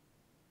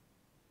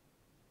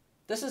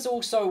 this is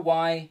also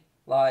why,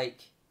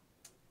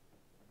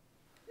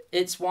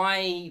 it's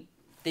why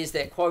there's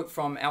that quote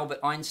from Albert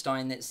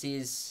Einstein that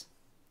says,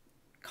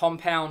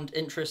 compound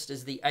interest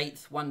is the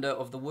 8th wonder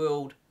of the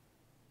world.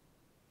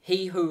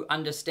 He who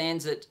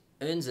understands it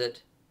earns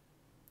it.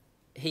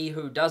 He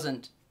who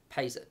doesn't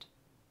pays it.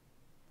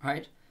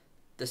 Right?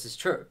 This is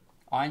true.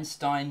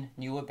 Einstein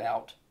knew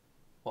about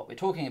what we're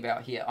talking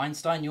about here.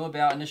 Einstein knew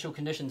about initial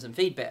conditions and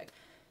feedback.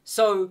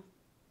 So,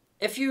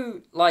 if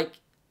you,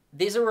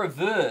 there's a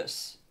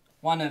reverse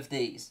one of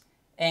these,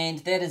 and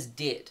that is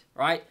debt,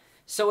 right?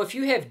 So if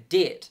you have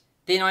debt,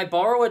 then I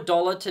borrow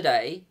 $1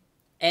 today,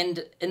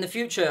 and in the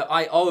future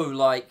I owe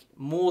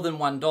more than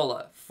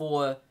 $1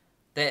 for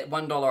that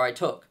 $1 I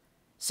took.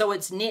 So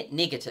it's net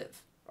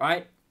negative,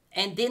 right?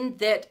 And then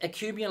that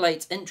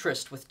accumulates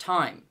interest with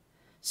time.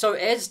 So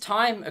as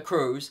time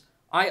accrues,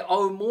 I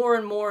owe more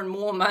and more and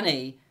more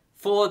money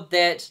for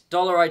that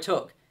 $1 I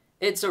took.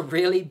 It's a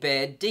really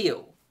bad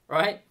deal,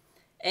 right?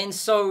 And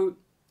so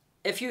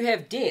if you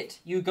have debt,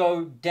 you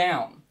go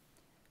down.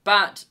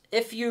 But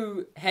if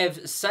you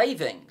have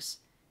savings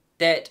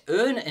that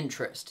earn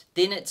interest,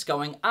 then it's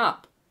going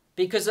up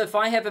Because if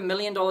I have $1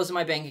 million in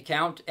my bank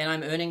account and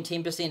I'm earning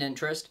 10%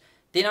 interest,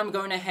 then I'm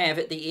going to have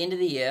at the end of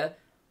the year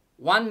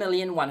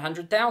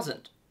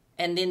 1,100,000.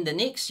 And then the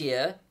next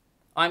year,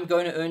 I'm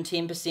going to earn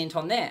 10%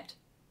 on that.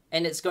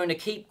 And it's going to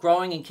keep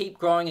growing and keep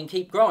growing and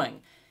keep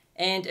growing.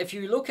 And if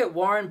you look at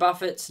Warren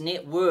Buffett's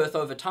net worth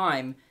over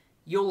time,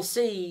 you'll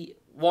see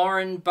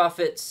Warren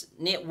Buffett's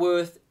net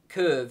worth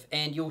curve,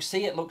 and you'll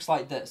see it looks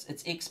like this.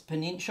 It's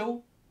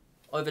exponential.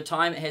 Over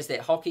time, it has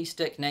that hockey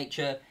stick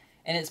nature,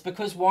 and it's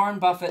because Warren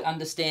Buffett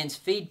understands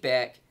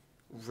feedback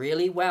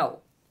really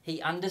well.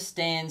 He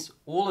understands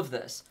all of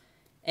this.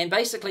 And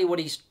basically what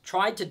he's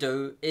tried to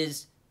do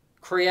is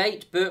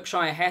create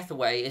Berkshire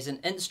Hathaway as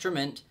an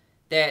instrument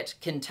that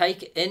can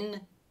take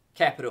in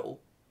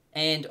capital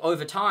and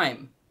over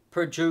time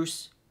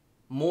produce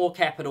more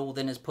capital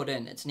than is put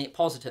in. It's net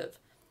positive.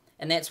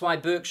 And that's why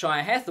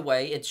Berkshire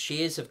Hathaway, its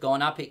shares have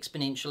gone up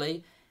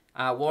exponentially.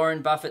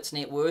 Warren Buffett's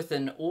net worth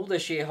and all the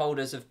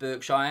shareholders of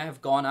Berkshire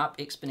have gone up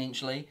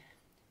exponentially.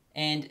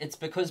 And it's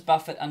because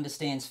Buffett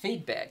understands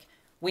feedback.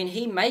 When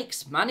he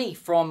makes money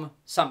from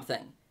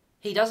something,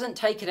 he doesn't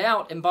take it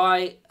out and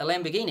buy a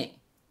Lamborghini,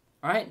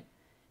 right?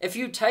 If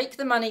you take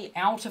the money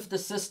out of the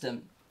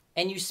system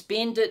and you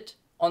spend it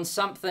on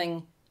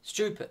something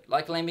stupid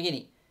like a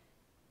Lamborghini,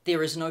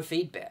 there is no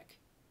feedback,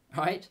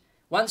 right?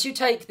 Once you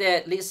take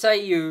that, let's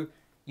say you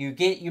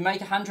make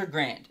 100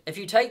 grand. If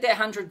you take that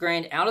 100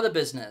 grand out of the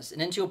business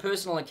and into your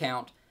personal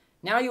account,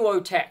 now you owe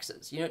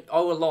taxes. You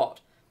owe a lot.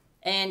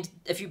 And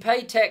if you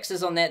pay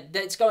taxes on that,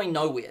 that's going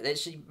nowhere.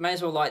 You may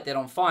as well light that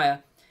on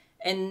fire.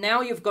 And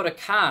now you've got a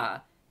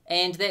car,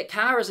 and that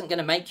car isn't going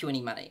to make you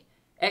any money.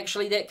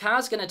 Actually, that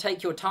car's going to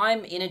take your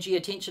time, energy,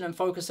 attention, and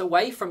focus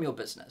away from your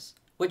business,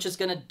 which is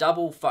going to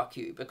double fuck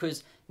you,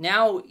 because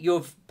now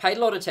you've paid a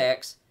lot of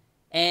tax,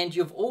 and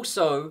you've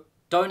also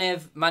don't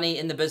have money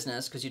in the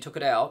business because you took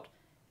it out.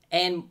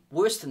 And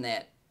worse than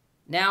that,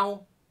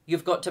 now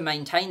you've got to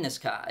maintain this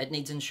car. It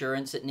needs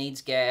insurance, it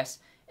needs gas,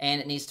 and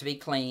it needs to be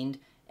cleaned,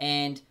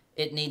 and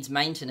it needs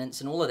maintenance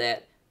and all of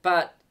that.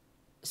 But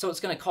so it's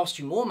going to cost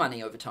you more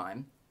money over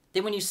time.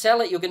 Then when you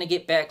sell it, you're going to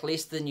get back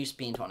less than you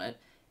spent on it.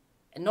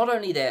 And not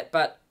only that,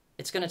 but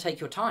it's going to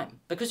take your time.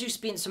 Because you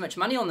spent so much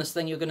money on this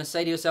thing, you're going to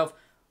say to yourself,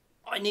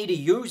 I need to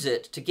use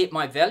it to get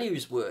my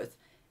value's worth.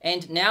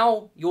 And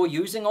now your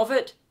using of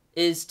it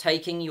is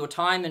taking your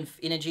time and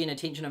energy and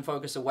attention and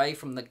focus away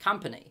from the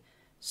company.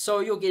 So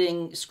you're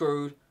getting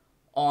screwed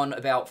on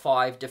about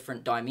 5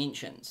 different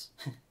dimensions.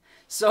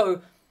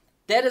 So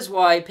that is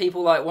why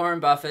people like Warren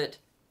Buffett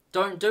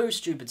don't do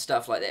stupid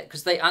stuff like that,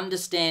 because they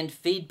understand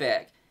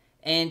feedback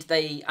and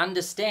they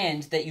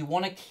understand that you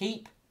want to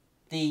keep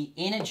the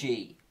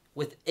energy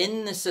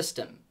within the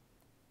system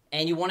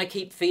and you want to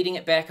keep feeding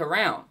it back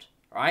around,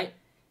 right?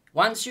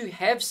 Once you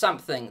have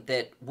something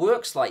that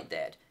works like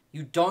that,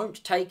 you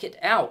don't take it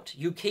out.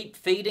 You keep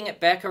feeding it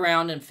back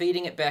around and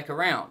feeding it back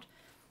around.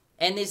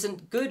 And there's a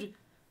good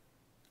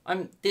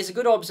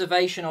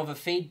observation of a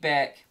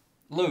feedback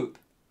loop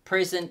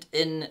present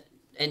in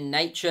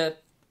nature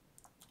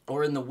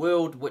or in the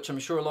world, which I'm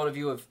sure a lot of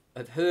you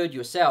have heard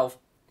yourself,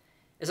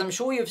 is I'm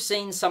sure you've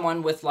seen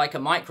someone with like a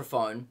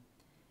microphone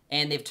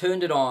and they've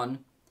turned it on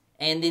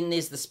and then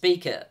there's the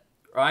speaker,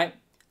 right?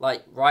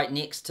 Like right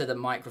next to the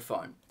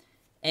microphone.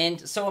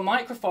 And so a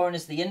microphone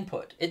is the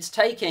input. It's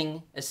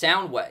taking a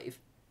sound wave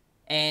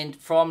and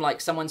from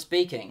like someone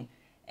speaking,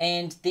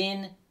 and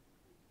then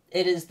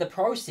it is the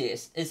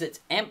process is it's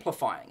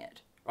amplifying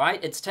it,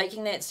 right? It's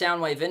taking that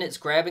sound wave in, it's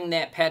grabbing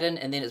that pattern,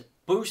 and then it's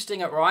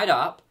boosting it right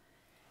up,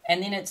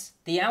 and then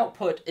the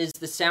output is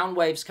the sound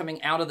waves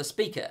coming out of the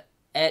speaker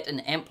at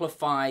an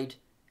amplified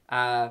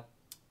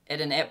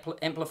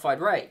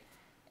rate.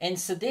 And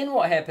so then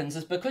what happens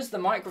is, because the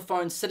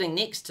microphone's sitting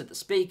next to the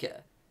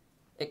speaker,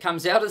 it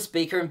comes out of the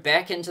speaker and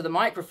back into the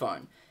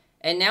microphone.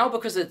 And now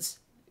because it's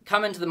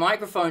come into the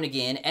microphone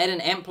again at an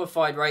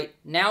amplified rate,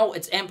 now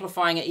it's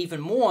amplifying it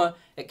even more.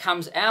 It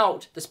comes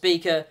out the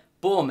speaker,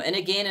 boom, and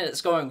again, and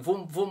it's going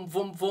boom, boom,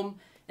 boom, boom.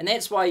 And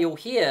that's why you'll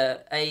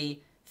hear a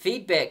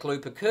feedback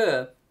loop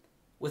occur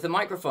with a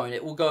microphone.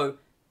 It will go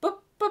boop,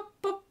 boop,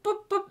 boop,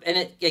 boop, boop,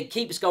 and it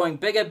keeps going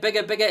bigger,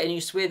 bigger, bigger, and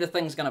you swear the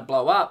thing's going to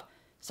blow up.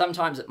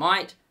 Sometimes it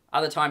might,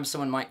 other times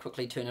someone might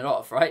quickly turn it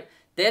off, right?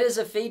 That is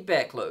a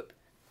feedback loop.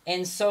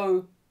 And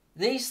so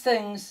these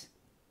things,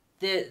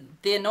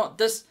 they're not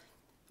this,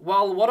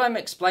 while what I'm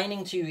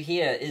explaining to you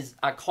here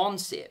are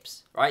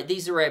concepts, right?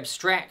 These are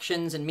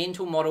abstractions and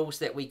mental models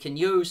that we can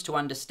use to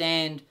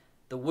understand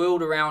the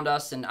world around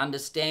us and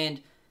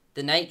understand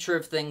the nature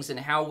of things and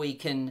how we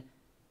can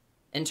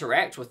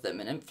interact with them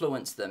and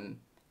influence them.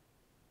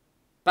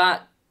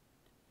 But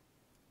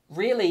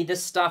really,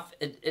 this stuff,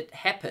 it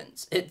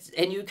happens.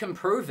 And you can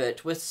prove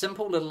it with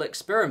simple little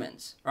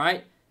experiments,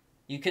 right?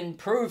 You can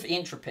prove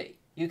entropy.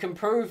 You can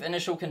prove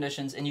initial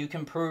conditions, and you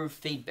can prove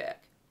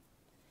feedback.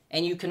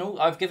 And you can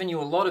I've given you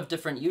a lot of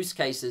different use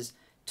cases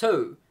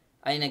too,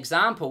 and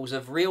examples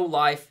of real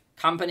life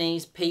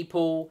companies,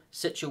 people,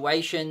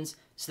 situations,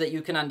 so that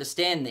you can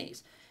understand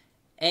these.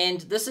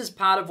 And this is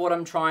part of what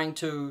I'm trying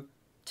to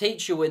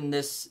teach you in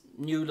this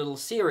new little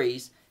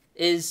series,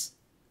 is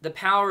the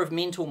power of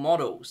mental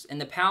models and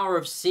the power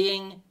of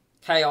seeing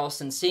chaos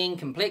and seeing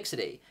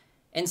complexity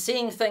and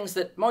seeing things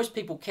that most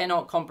people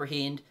cannot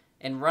comprehend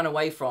and run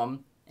away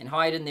from and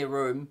hide in their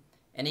room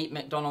and eat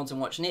McDonald's and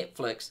watch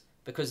Netflix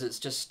because it's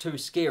just too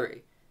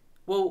scary.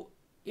 Well,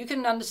 you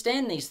can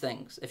understand these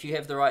things if you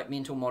have the right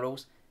mental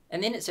models,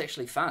 and then it's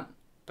actually fun.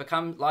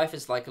 Life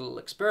is like a little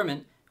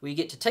experiment where you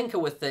get to tinker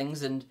with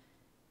things and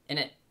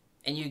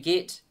you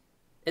get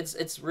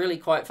it's really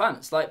quite fun.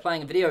 It's like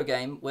playing a video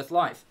game with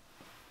life.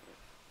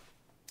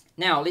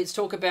 Now let's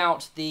talk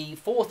about the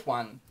fourth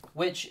one,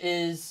 which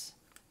is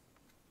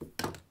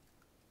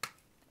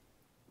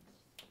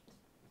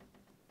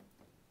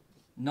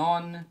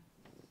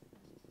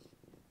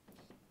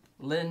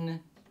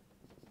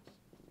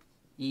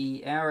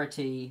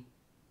non-linearity.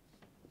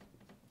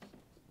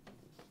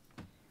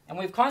 And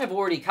we've kind of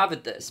already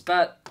covered this,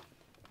 but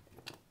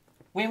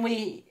when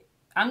we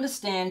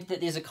understand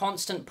that there's a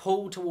constant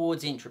pull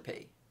towards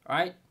entropy,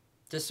 right?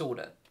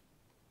 Disorder.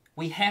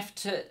 We have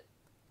to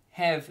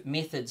have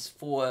methods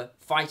for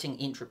fighting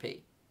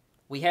entropy.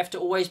 We have to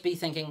always be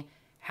thinking,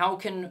 how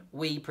can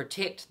we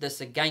protect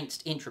this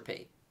against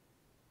entropy?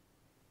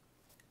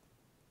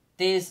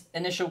 There's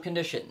initial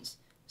conditions.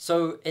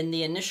 So in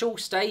the initial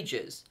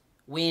stages,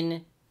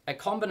 when a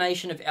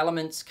combination of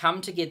elements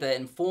come together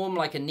and form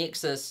like a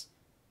nexus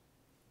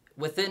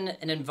within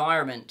an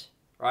environment,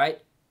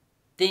 right?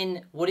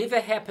 Then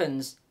whatever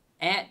happens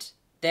at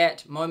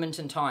that moment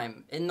in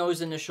time, in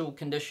those initial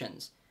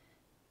conditions,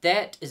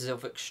 that is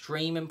of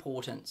extreme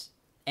importance,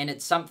 and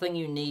it's something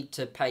you need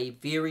to pay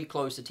very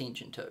close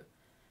attention to.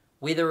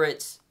 Whether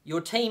it's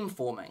your team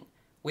forming,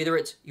 whether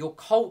it's your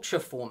culture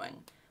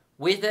forming,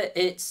 whether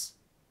it's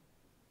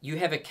you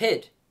have a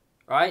kid,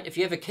 right? If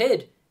you have a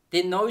kid,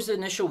 then those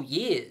initial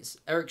years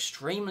are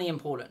extremely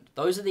important.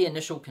 Those are the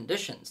initial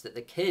conditions that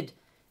the kid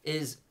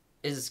is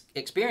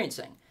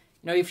experiencing.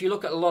 You know, if you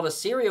look at a lot of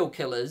serial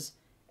killers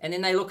and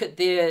then they look at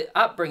their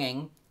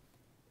upbringing,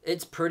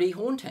 it's pretty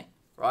haunting,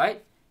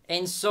 right?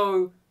 And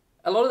so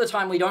a lot of the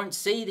time we don't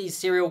see these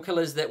serial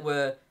killers that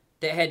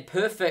had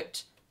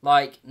perfect,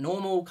 like,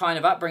 normal kind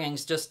of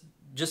upbringings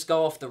just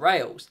go off the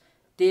rails.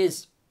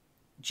 There's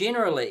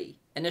generally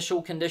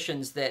initial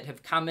conditions that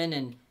have come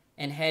in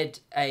and had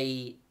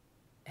a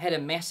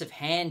massive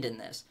hand in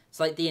this. It's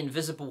like the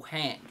invisible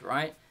hand,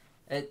 right?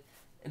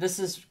 This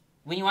is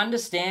when you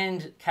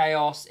understand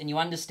chaos and you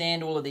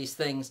understand all of these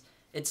things,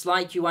 it's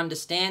like you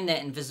understand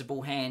that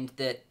invisible hand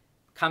that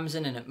comes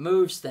in and it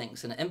moves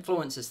things and it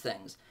influences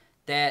things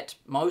that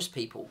most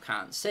people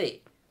can't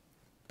see.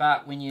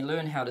 But when you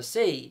learn how to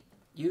see,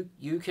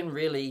 you can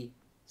really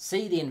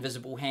see the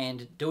invisible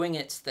hand doing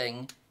its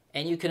thing,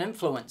 and you can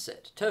influence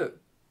it too.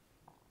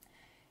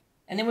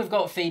 And then we've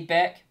got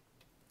feedback.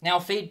 Now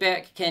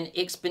feedback can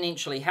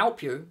exponentially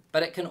help you,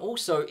 but it can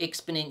also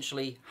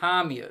exponentially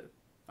harm you,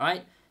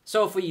 right?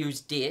 So if we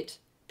use debt,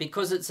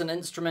 because it's an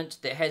instrument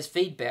that has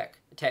feedback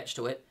attached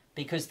to it,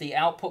 because the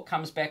output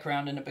comes back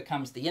around and it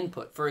becomes the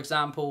input. For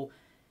example,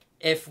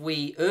 if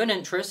we earn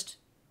interest,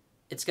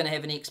 it's going to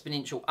have an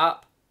exponential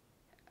up,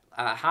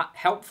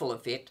 helpful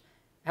effect.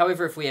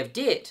 However, if we have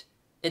debt,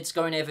 it's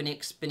going to have an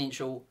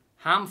exponential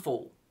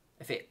harmful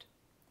effect.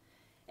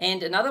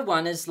 And another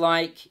one is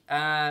like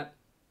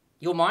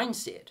your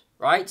mindset,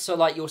 right? So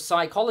like your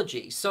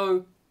psychology.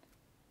 So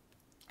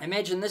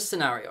imagine this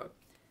scenario.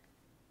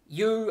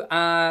 You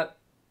are,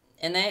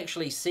 and they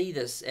actually see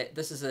this,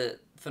 this is a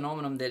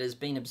phenomenon that has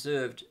been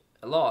observed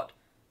a lot.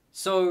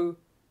 So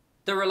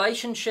the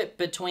relationship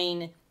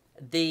between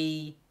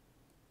the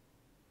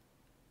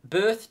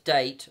birth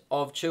date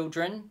of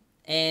children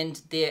and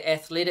their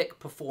athletic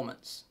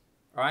performance,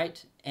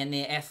 right? And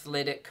their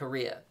athletic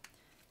career.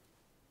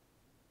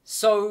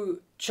 So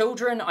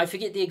children, I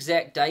forget the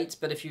exact dates,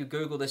 but if you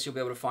Google this, you'll be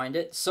able to find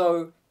it.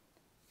 So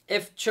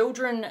if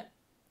children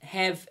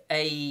are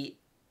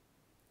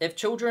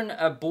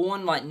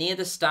born like near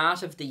the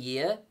start of the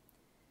year,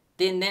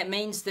 then that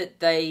means that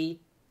they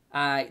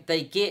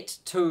get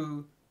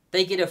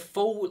a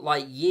full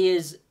like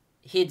year's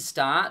head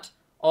start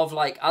of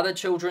like other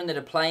children that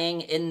are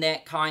playing in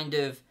that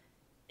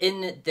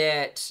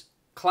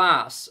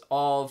class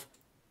of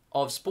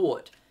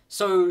sport.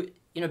 So,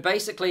 you know,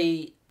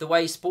 basically the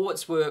way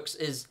sports works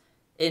is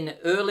in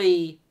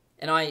early,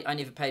 and I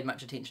never paid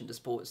much attention to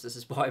sports, this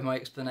is why my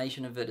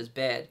explanation of it is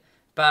bad,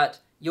 but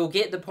you'll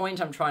get the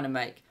point I'm trying to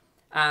make.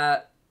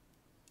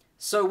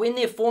 So when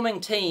they're forming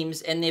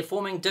teams and they're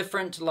forming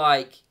different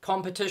like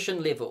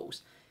competition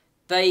levels,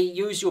 they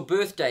use your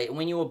birth date and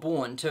when you were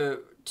born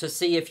to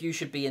see if you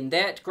should be in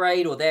that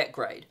grade or that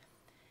grade.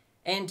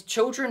 And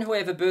children who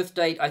have a birth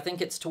date, I think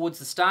it's towards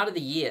the start of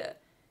the year,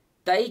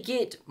 they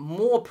get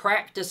more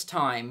practice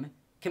time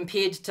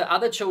compared to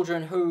other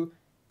children who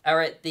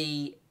are at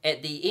the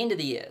end of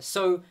the year.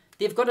 So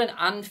they've got an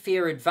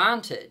unfair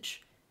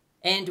advantage.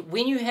 And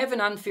when you have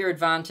an unfair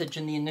advantage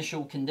in the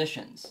initial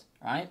conditions,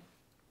 right,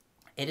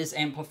 it is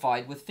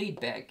amplified with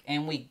feedback.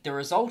 And the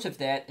result of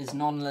that is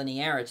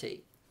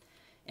non-linearity.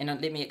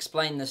 And let me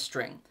explain this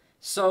string.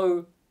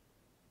 So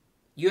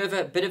you have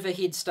a bit of a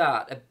head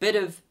start, a bit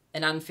of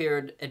an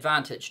unfair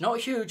advantage. Not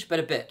huge, but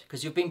a bit,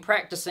 because you've been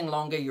practicing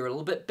longer, you're a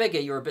little bit bigger,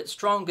 you're a bit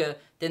stronger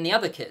than the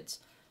other kids.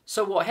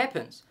 So what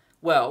happens?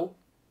 Well,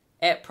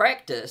 at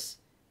practice,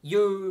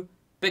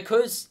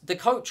 because the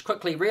coach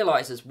quickly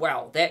realizes,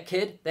 wow, that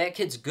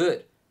kid's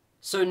good.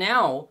 So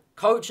now,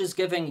 coach is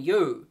giving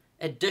you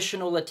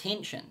additional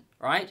attention,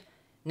 right?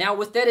 Now,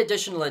 with that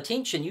additional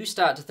attention, you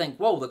start to think,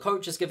 whoa, the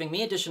coach is giving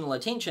me additional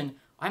attention,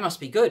 I must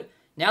be good.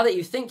 Now that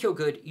you think you're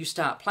good, you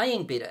start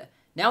playing better.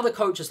 Now the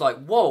coach is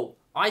like, whoa,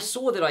 I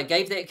saw that I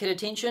gave that kid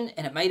attention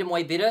and it made him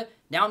way better.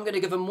 Now I'm going to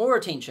give him more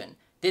attention.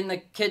 Then the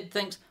kid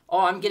thinks,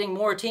 oh, I'm getting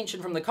more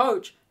attention from the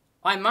coach.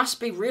 I must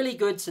be really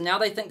good. So now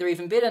they think they're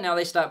even better. Now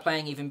they start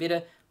playing even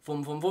better.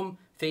 Boom, boom, boom.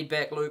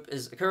 Feedback loop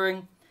is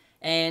occurring.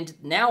 And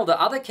now the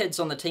other kids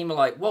on the team are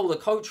like, whoa, the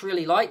coach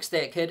really likes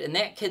that kid. And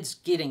that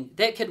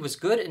kid was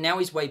good and now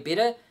he's way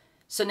better.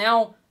 So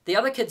now the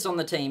other kids on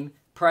the team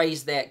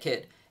praise that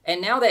kid. And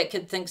now that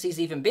kid thinks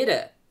he's even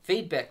better.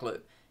 Feedback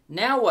loop.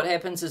 Now what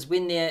happens is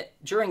when they're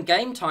during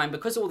game time,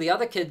 because all the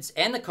other kids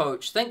and the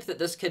coach think that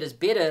this kid is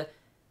better,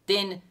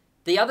 then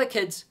the other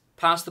kids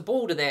pass the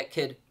ball to that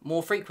kid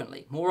more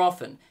frequently, more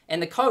often.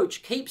 And the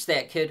coach keeps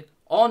that kid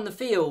on the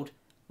field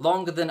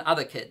longer than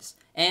other kids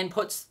and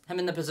puts him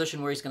in the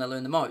position where he's going to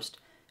learn the most.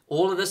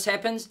 All of this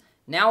happens.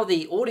 Now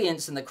the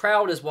audience and the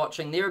crowd is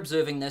watching, they're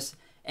observing this,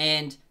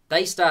 and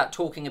they start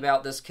talking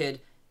about this kid.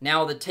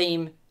 Now the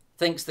team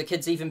thinks the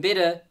kid's even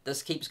better.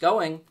 This keeps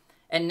going.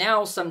 And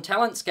now some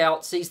talent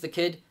scout sees the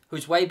kid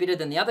who's way better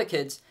than the other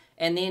kids,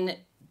 and then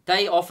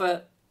they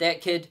offer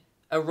that kid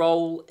a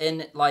role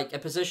in like a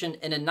position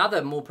in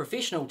another more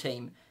professional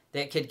team.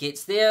 That kid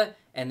gets there,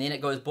 and then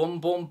it goes boom,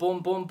 boom, boom,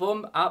 boom,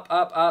 boom, up,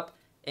 up, up,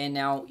 and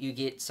now you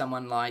get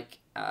someone like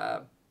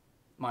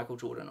Michael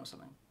Jordan or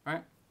something,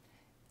 right?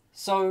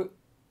 So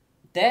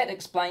that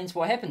explains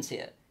what happens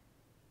here.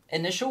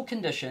 Initial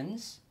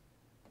conditions,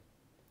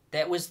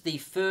 that was the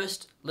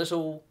first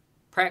little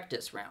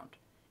practice round.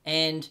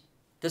 And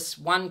this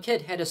one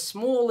kid had a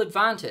small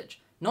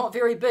advantage, not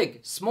very big,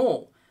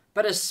 small,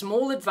 but a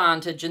small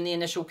advantage in the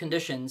initial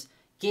conditions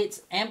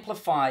gets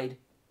amplified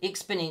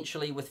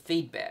exponentially with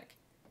feedback.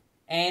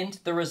 And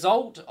the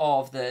result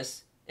of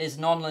this is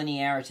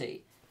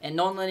nonlinearity. And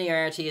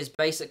nonlinearity is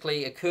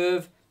basically a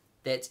curve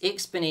that's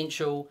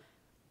exponential,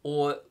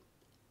 or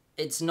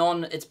it's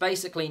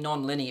basically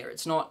nonlinear.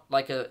 It's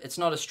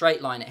not a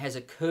straight line, it has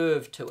a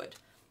curve to it.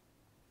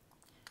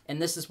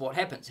 And this is what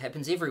happens. It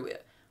happens everywhere.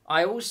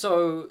 I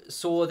also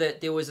saw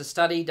that there was a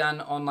study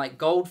done on like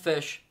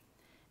goldfish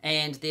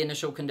and the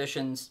initial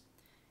conditions.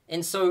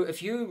 And so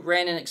if you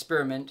ran an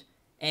experiment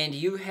and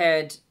you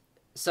had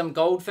some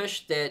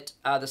goldfish that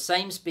are the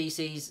same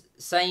species,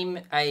 same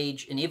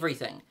age and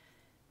everything,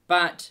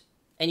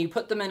 and you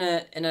put them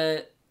in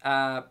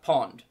a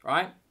pond,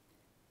 right?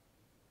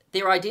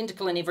 They're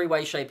identical in every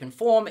way, shape and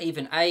form,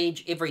 even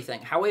age,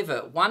 everything.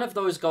 However, one of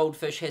those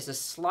goldfish has a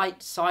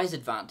slight size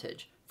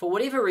advantage. For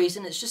whatever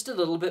reason, it's just a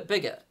little bit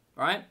bigger.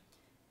 Right?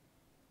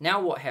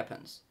 Now what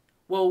happens?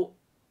 Well,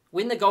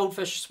 when the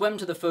goldfish swim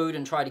to the food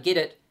and try to get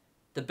it,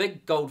 the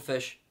big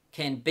goldfish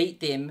can beat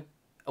them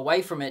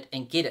away from it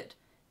and get it.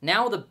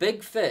 Now the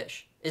big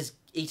fish is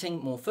eating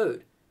more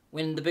food.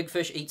 When the big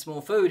fish eats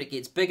more food, it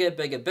gets bigger,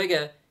 bigger,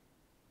 bigger,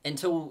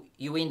 until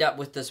you end up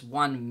with this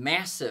one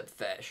massive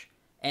fish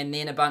and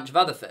then a bunch of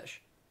other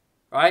fish.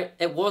 Right?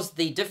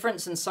 The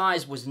difference in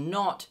size was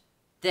not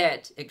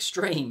that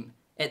extreme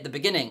at the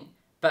beginning,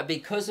 but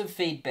because of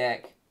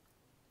feedback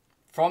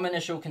from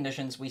initial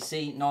conditions, we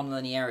see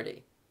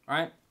nonlinearity,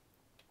 right?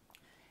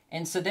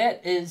 And so that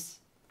is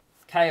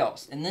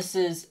chaos. And this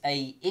is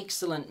an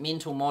excellent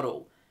mental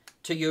model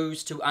to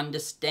use to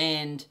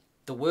understand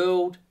the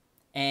world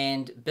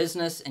and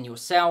business and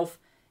yourself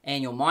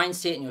and your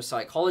mindset and your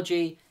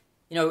psychology.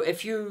 You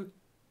know,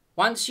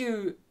 once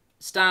you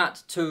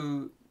start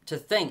to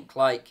think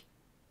like,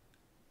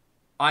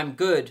 I'm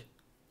good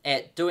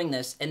at doing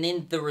this, and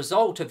then the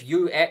result of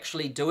you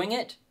actually doing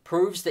it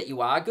proves that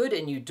you are good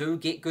and you do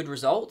get good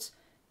results,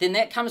 then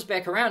that comes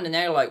back around and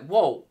now you're like,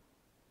 whoa,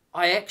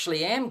 I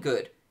actually am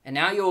good. And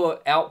now your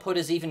output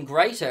is even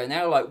greater. And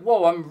now you're like,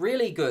 whoa, I'm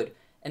really good.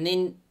 And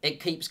then it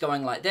keeps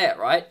going like that,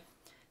 right?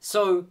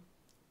 So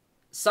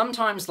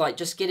sometimes like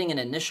just getting an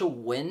initial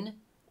win,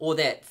 or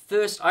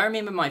I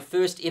remember my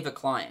first ever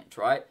client,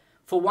 right?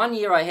 For 1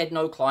 year I had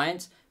no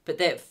clients, but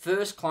that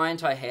first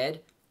client I had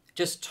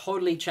just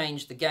totally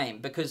changed the game,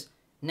 because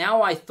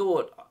now I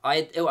thought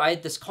I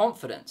had this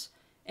confidence.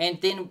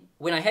 And then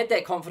when I had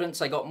that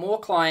confidence, I got more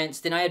clients,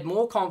 then I had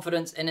more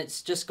confidence, and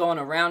it's just gone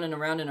around and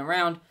around and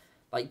around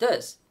like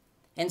this.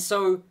 And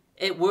so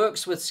it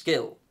works with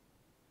skill.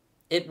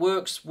 It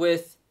works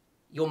with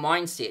your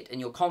mindset and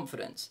your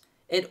confidence.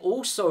 It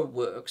also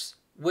works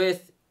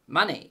with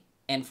money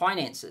and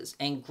finances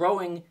and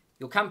growing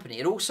your company.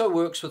 It also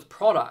works with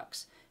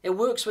products. It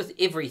works with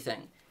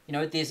everything. You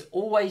know, there's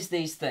always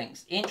these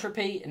things: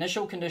 entropy,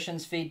 initial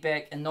conditions,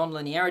 feedback, and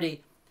nonlinearity.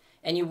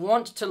 And you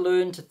want to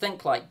learn to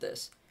think like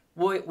this.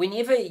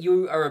 Whenever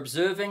you are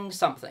observing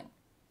something,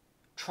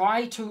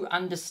 try to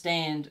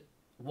understand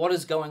what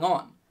is going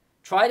on.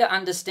 Try to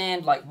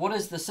understand, like, what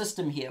is the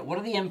system here? What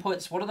are the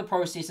inputs? What are the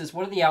processes?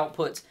 What are the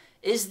outputs?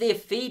 Is there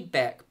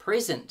feedback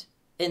present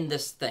in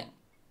this thing?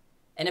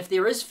 And if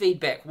there is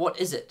feedback, what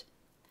is it?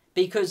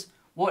 Because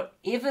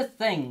whatever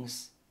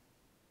things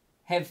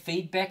have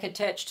feedback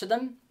attached to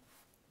them,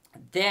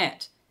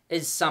 that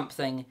is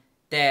something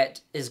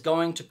that is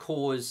going to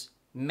cause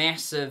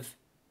massive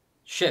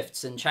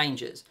shifts and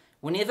changes.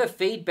 Whenever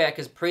feedback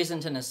is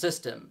present in a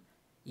system,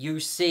 you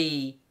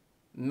see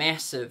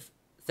massive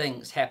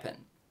things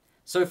happen.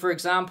 So for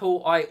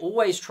example, I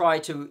always try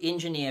to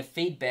engineer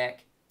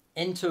feedback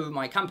into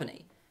my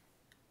company.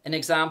 An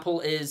example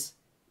is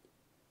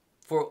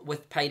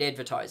with paid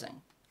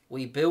advertising.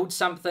 We build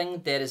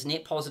something that is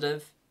net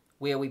positive,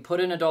 where we put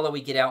in $1,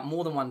 we get out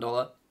more than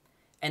 $1,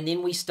 and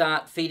then we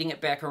start feeding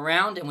it back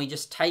around and we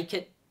just take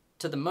it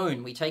to the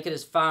moon. We take it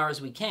as far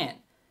as we can,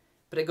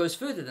 but it goes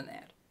further than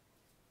that.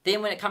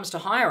 Then when it comes to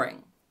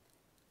hiring,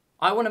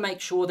 I want to make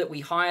sure that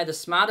we hire the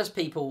smartest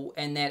people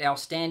and that our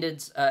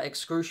standards are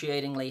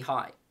excruciatingly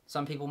high.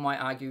 Some people might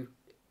argue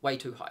way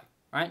too high,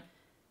 right?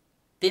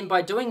 Then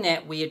by doing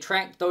that, we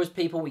attract those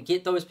people, we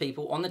get those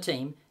people on the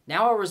team.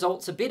 Now our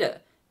results are better.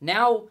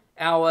 Now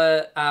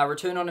our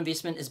return on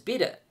investment is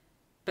better.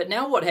 But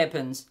now what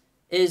happens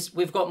is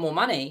we've got more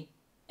money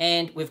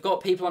and we've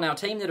got people on our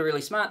team that are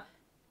really smart.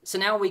 So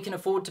now we can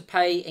afford to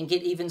pay and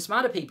get even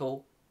smarter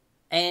people,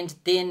 and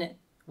then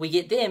we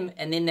get them,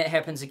 and then that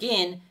happens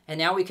again, and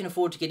now we can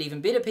afford to get even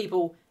better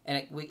people,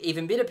 and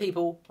even better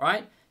people,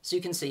 right? So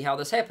you can see how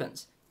this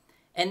happens.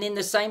 And then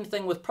the same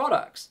thing with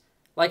products.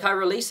 Like I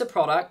release a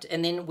product,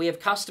 and then we have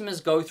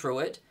customers go through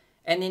it,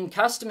 and then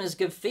customers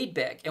give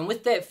feedback. And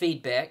with that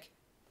feedback,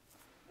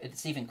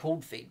 it's even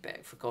called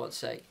feedback, for God's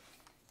sake.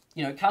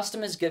 You know,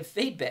 customers give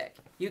feedback.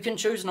 You can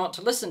choose not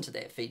to listen to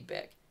that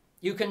feedback.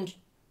 You can,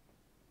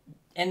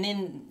 and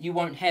then you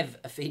won't have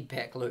a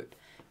feedback loop.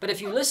 But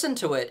if you listen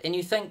to it and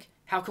you think,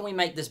 how can we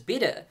make this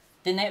better?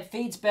 Then that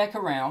feeds back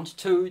around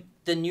to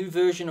the new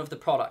version of the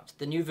product,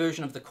 the new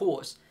version of the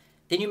course.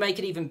 Then you make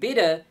it even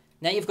better.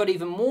 Now you've got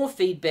even more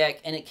feedback,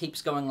 and it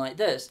keeps going like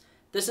this.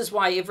 This is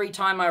why every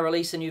time I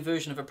release a new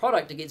version of a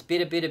product, it gets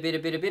better, better, better,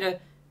 better, better,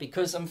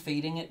 because I'm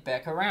feeding it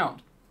back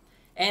around.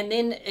 And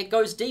then it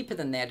goes deeper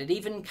than that. It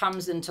even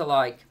comes into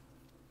like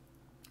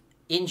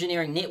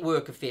engineering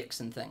network effects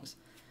and things.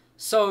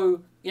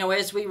 So, you know,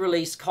 as we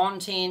release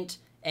content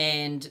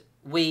and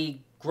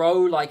we grow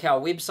like our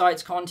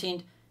website's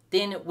content,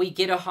 then we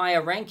get a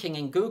higher ranking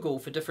in Google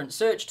for different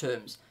search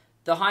terms.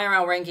 The higher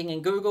our ranking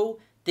in Google,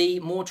 the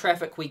more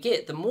traffic we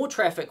get. The more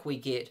traffic we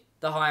get,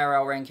 the higher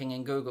our ranking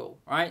in Google,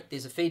 right?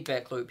 There's a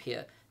feedback loop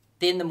here.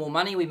 Then the more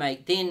money we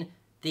make, then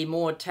the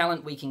more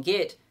talent we can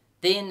get,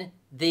 then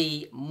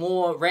the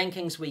more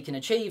rankings we can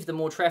achieve, the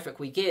more traffic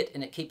we get,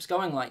 and it keeps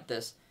going like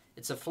this.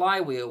 It's a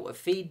flywheel, a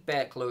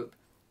feedback loop,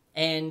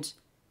 and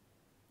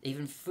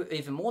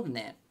even more than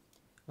that,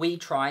 we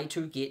try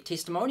to get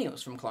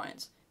testimonials from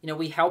clients. You know,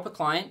 we help a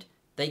client,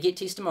 they get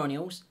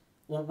testimonials,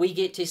 well, we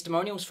get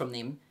testimonials from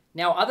them.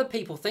 Now, other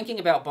people thinking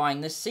about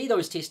buying this see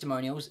those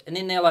testimonials, and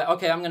then they're like,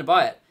 okay, I'm going to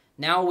buy it.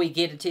 Now we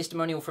get a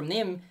testimonial from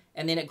them,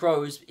 and then it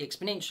grows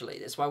exponentially.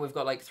 That's why we've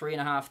got like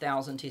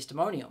 3,500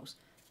 testimonials,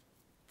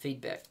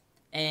 feedback.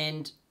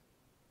 And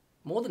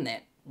more than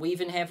that, we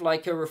even have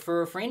like a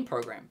refer a friend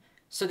program,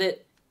 so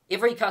that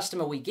every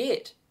customer we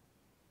get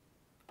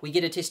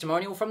a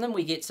testimonial from them,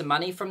 we get some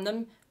money from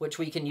them, which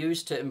we can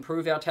use to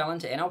improve our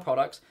talent and our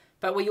products,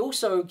 but we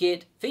also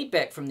get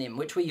feedback from them,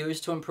 which we use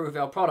to improve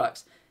our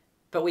products.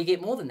 But we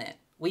get more than that.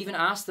 We even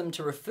ask them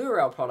to refer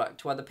our product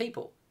to other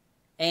people.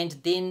 And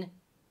then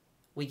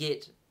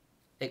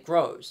it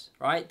grows,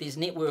 right? There's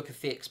network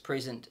effects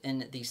present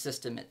in the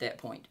system at that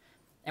point.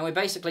 And we're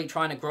basically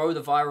trying to grow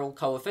the viral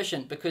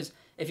coefficient, because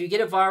if you get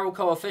a viral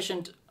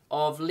coefficient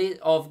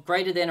of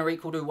greater than or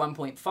equal to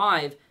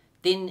 1.5,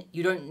 then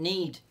you don't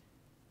need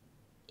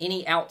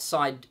any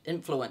outside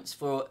influence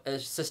for a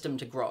system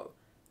to grow,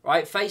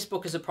 right?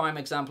 Facebook is a prime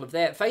example of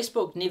that.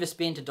 Facebook never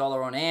spent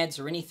 $1 on ads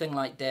or anything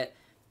like that,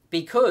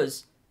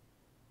 because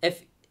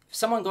if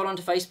someone got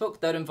onto Facebook,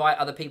 they'd invite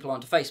other people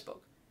onto Facebook.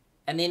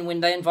 And then when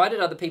they invited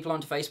other people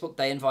onto Facebook,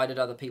 they invited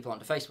other people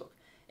onto Facebook.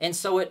 And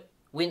so it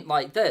went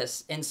like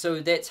this. And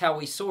so that's how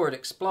we saw it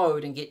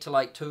explode and get to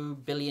like 2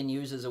 billion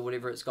users or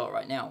whatever it's got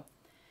right now.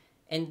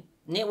 And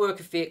network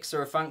effects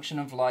are a function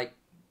of like,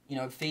 you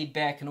know,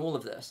 feedback and all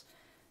of this.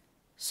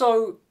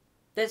 So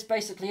that's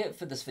basically it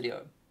for this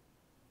video.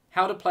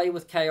 How to play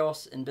with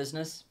chaos in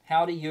business,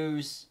 how to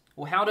use,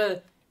 or how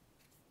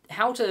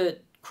to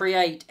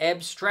create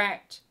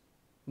abstract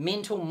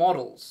mental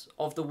models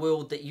of the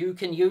world that you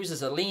can use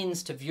as a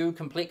lens to view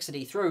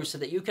complexity through, so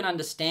that you can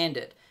understand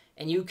it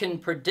and you can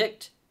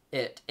predict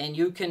it and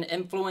you can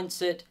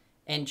influence it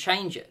and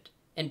change it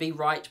and be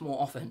right more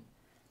often.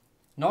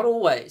 Not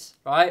always,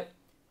 right?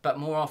 But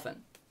more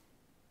often.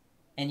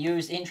 And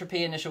use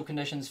entropy, initial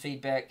conditions,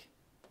 feedback,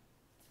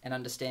 and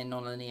understand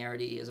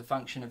nonlinearity as a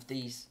function of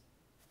these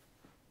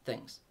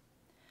things.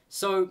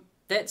 So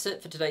that's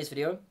it for today's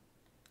video.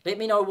 Let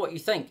me know what you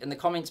think in the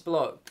comments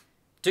below.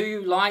 Do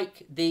you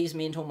like these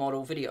mental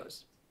model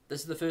videos? This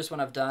is the first one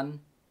I've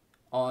done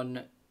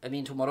on a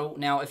mental model.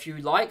 Now, if you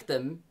like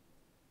them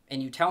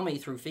and you tell me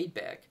through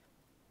feedback,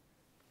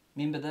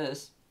 remember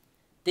this,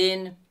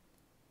 then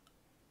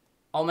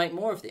I'll make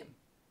more of them.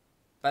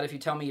 But if you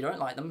tell me you don't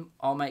like them,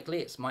 I'll make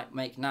less, might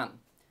make none.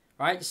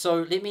 Right?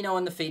 So let me know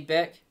in the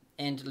feedback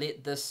and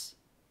let this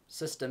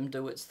system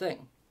do its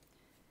thing.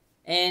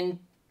 And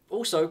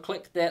also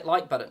click that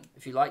like button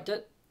if you liked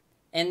it.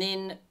 And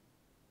then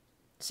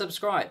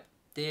subscribe.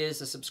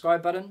 There's a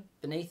subscribe button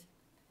beneath.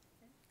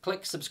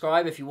 Click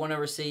subscribe if you want to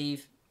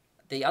receive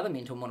the other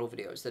mental model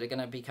videos that are going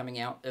to be coming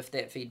out if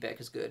that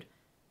feedback is good.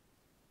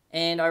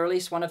 And I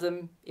release one of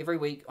them every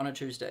week on a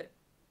Tuesday.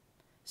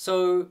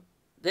 So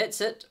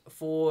that's it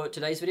for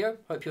today's video.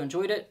 Hope you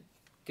enjoyed it.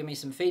 Give me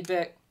some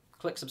feedback.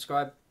 Click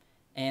subscribe.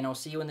 And I'll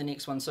see you in the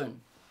next one soon.